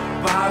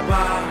 Bye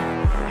bye,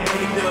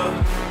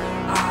 hater.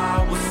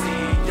 I will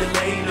see you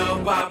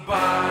later. Bye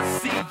bye,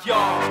 see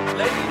y'all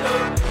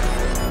later.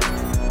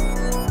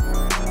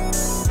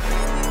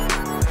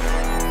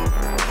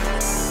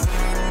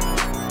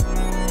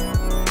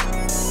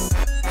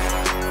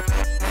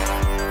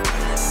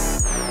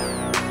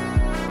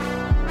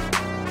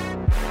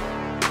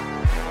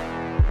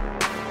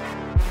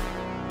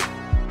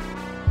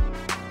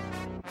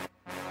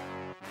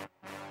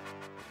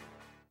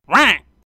 Rah.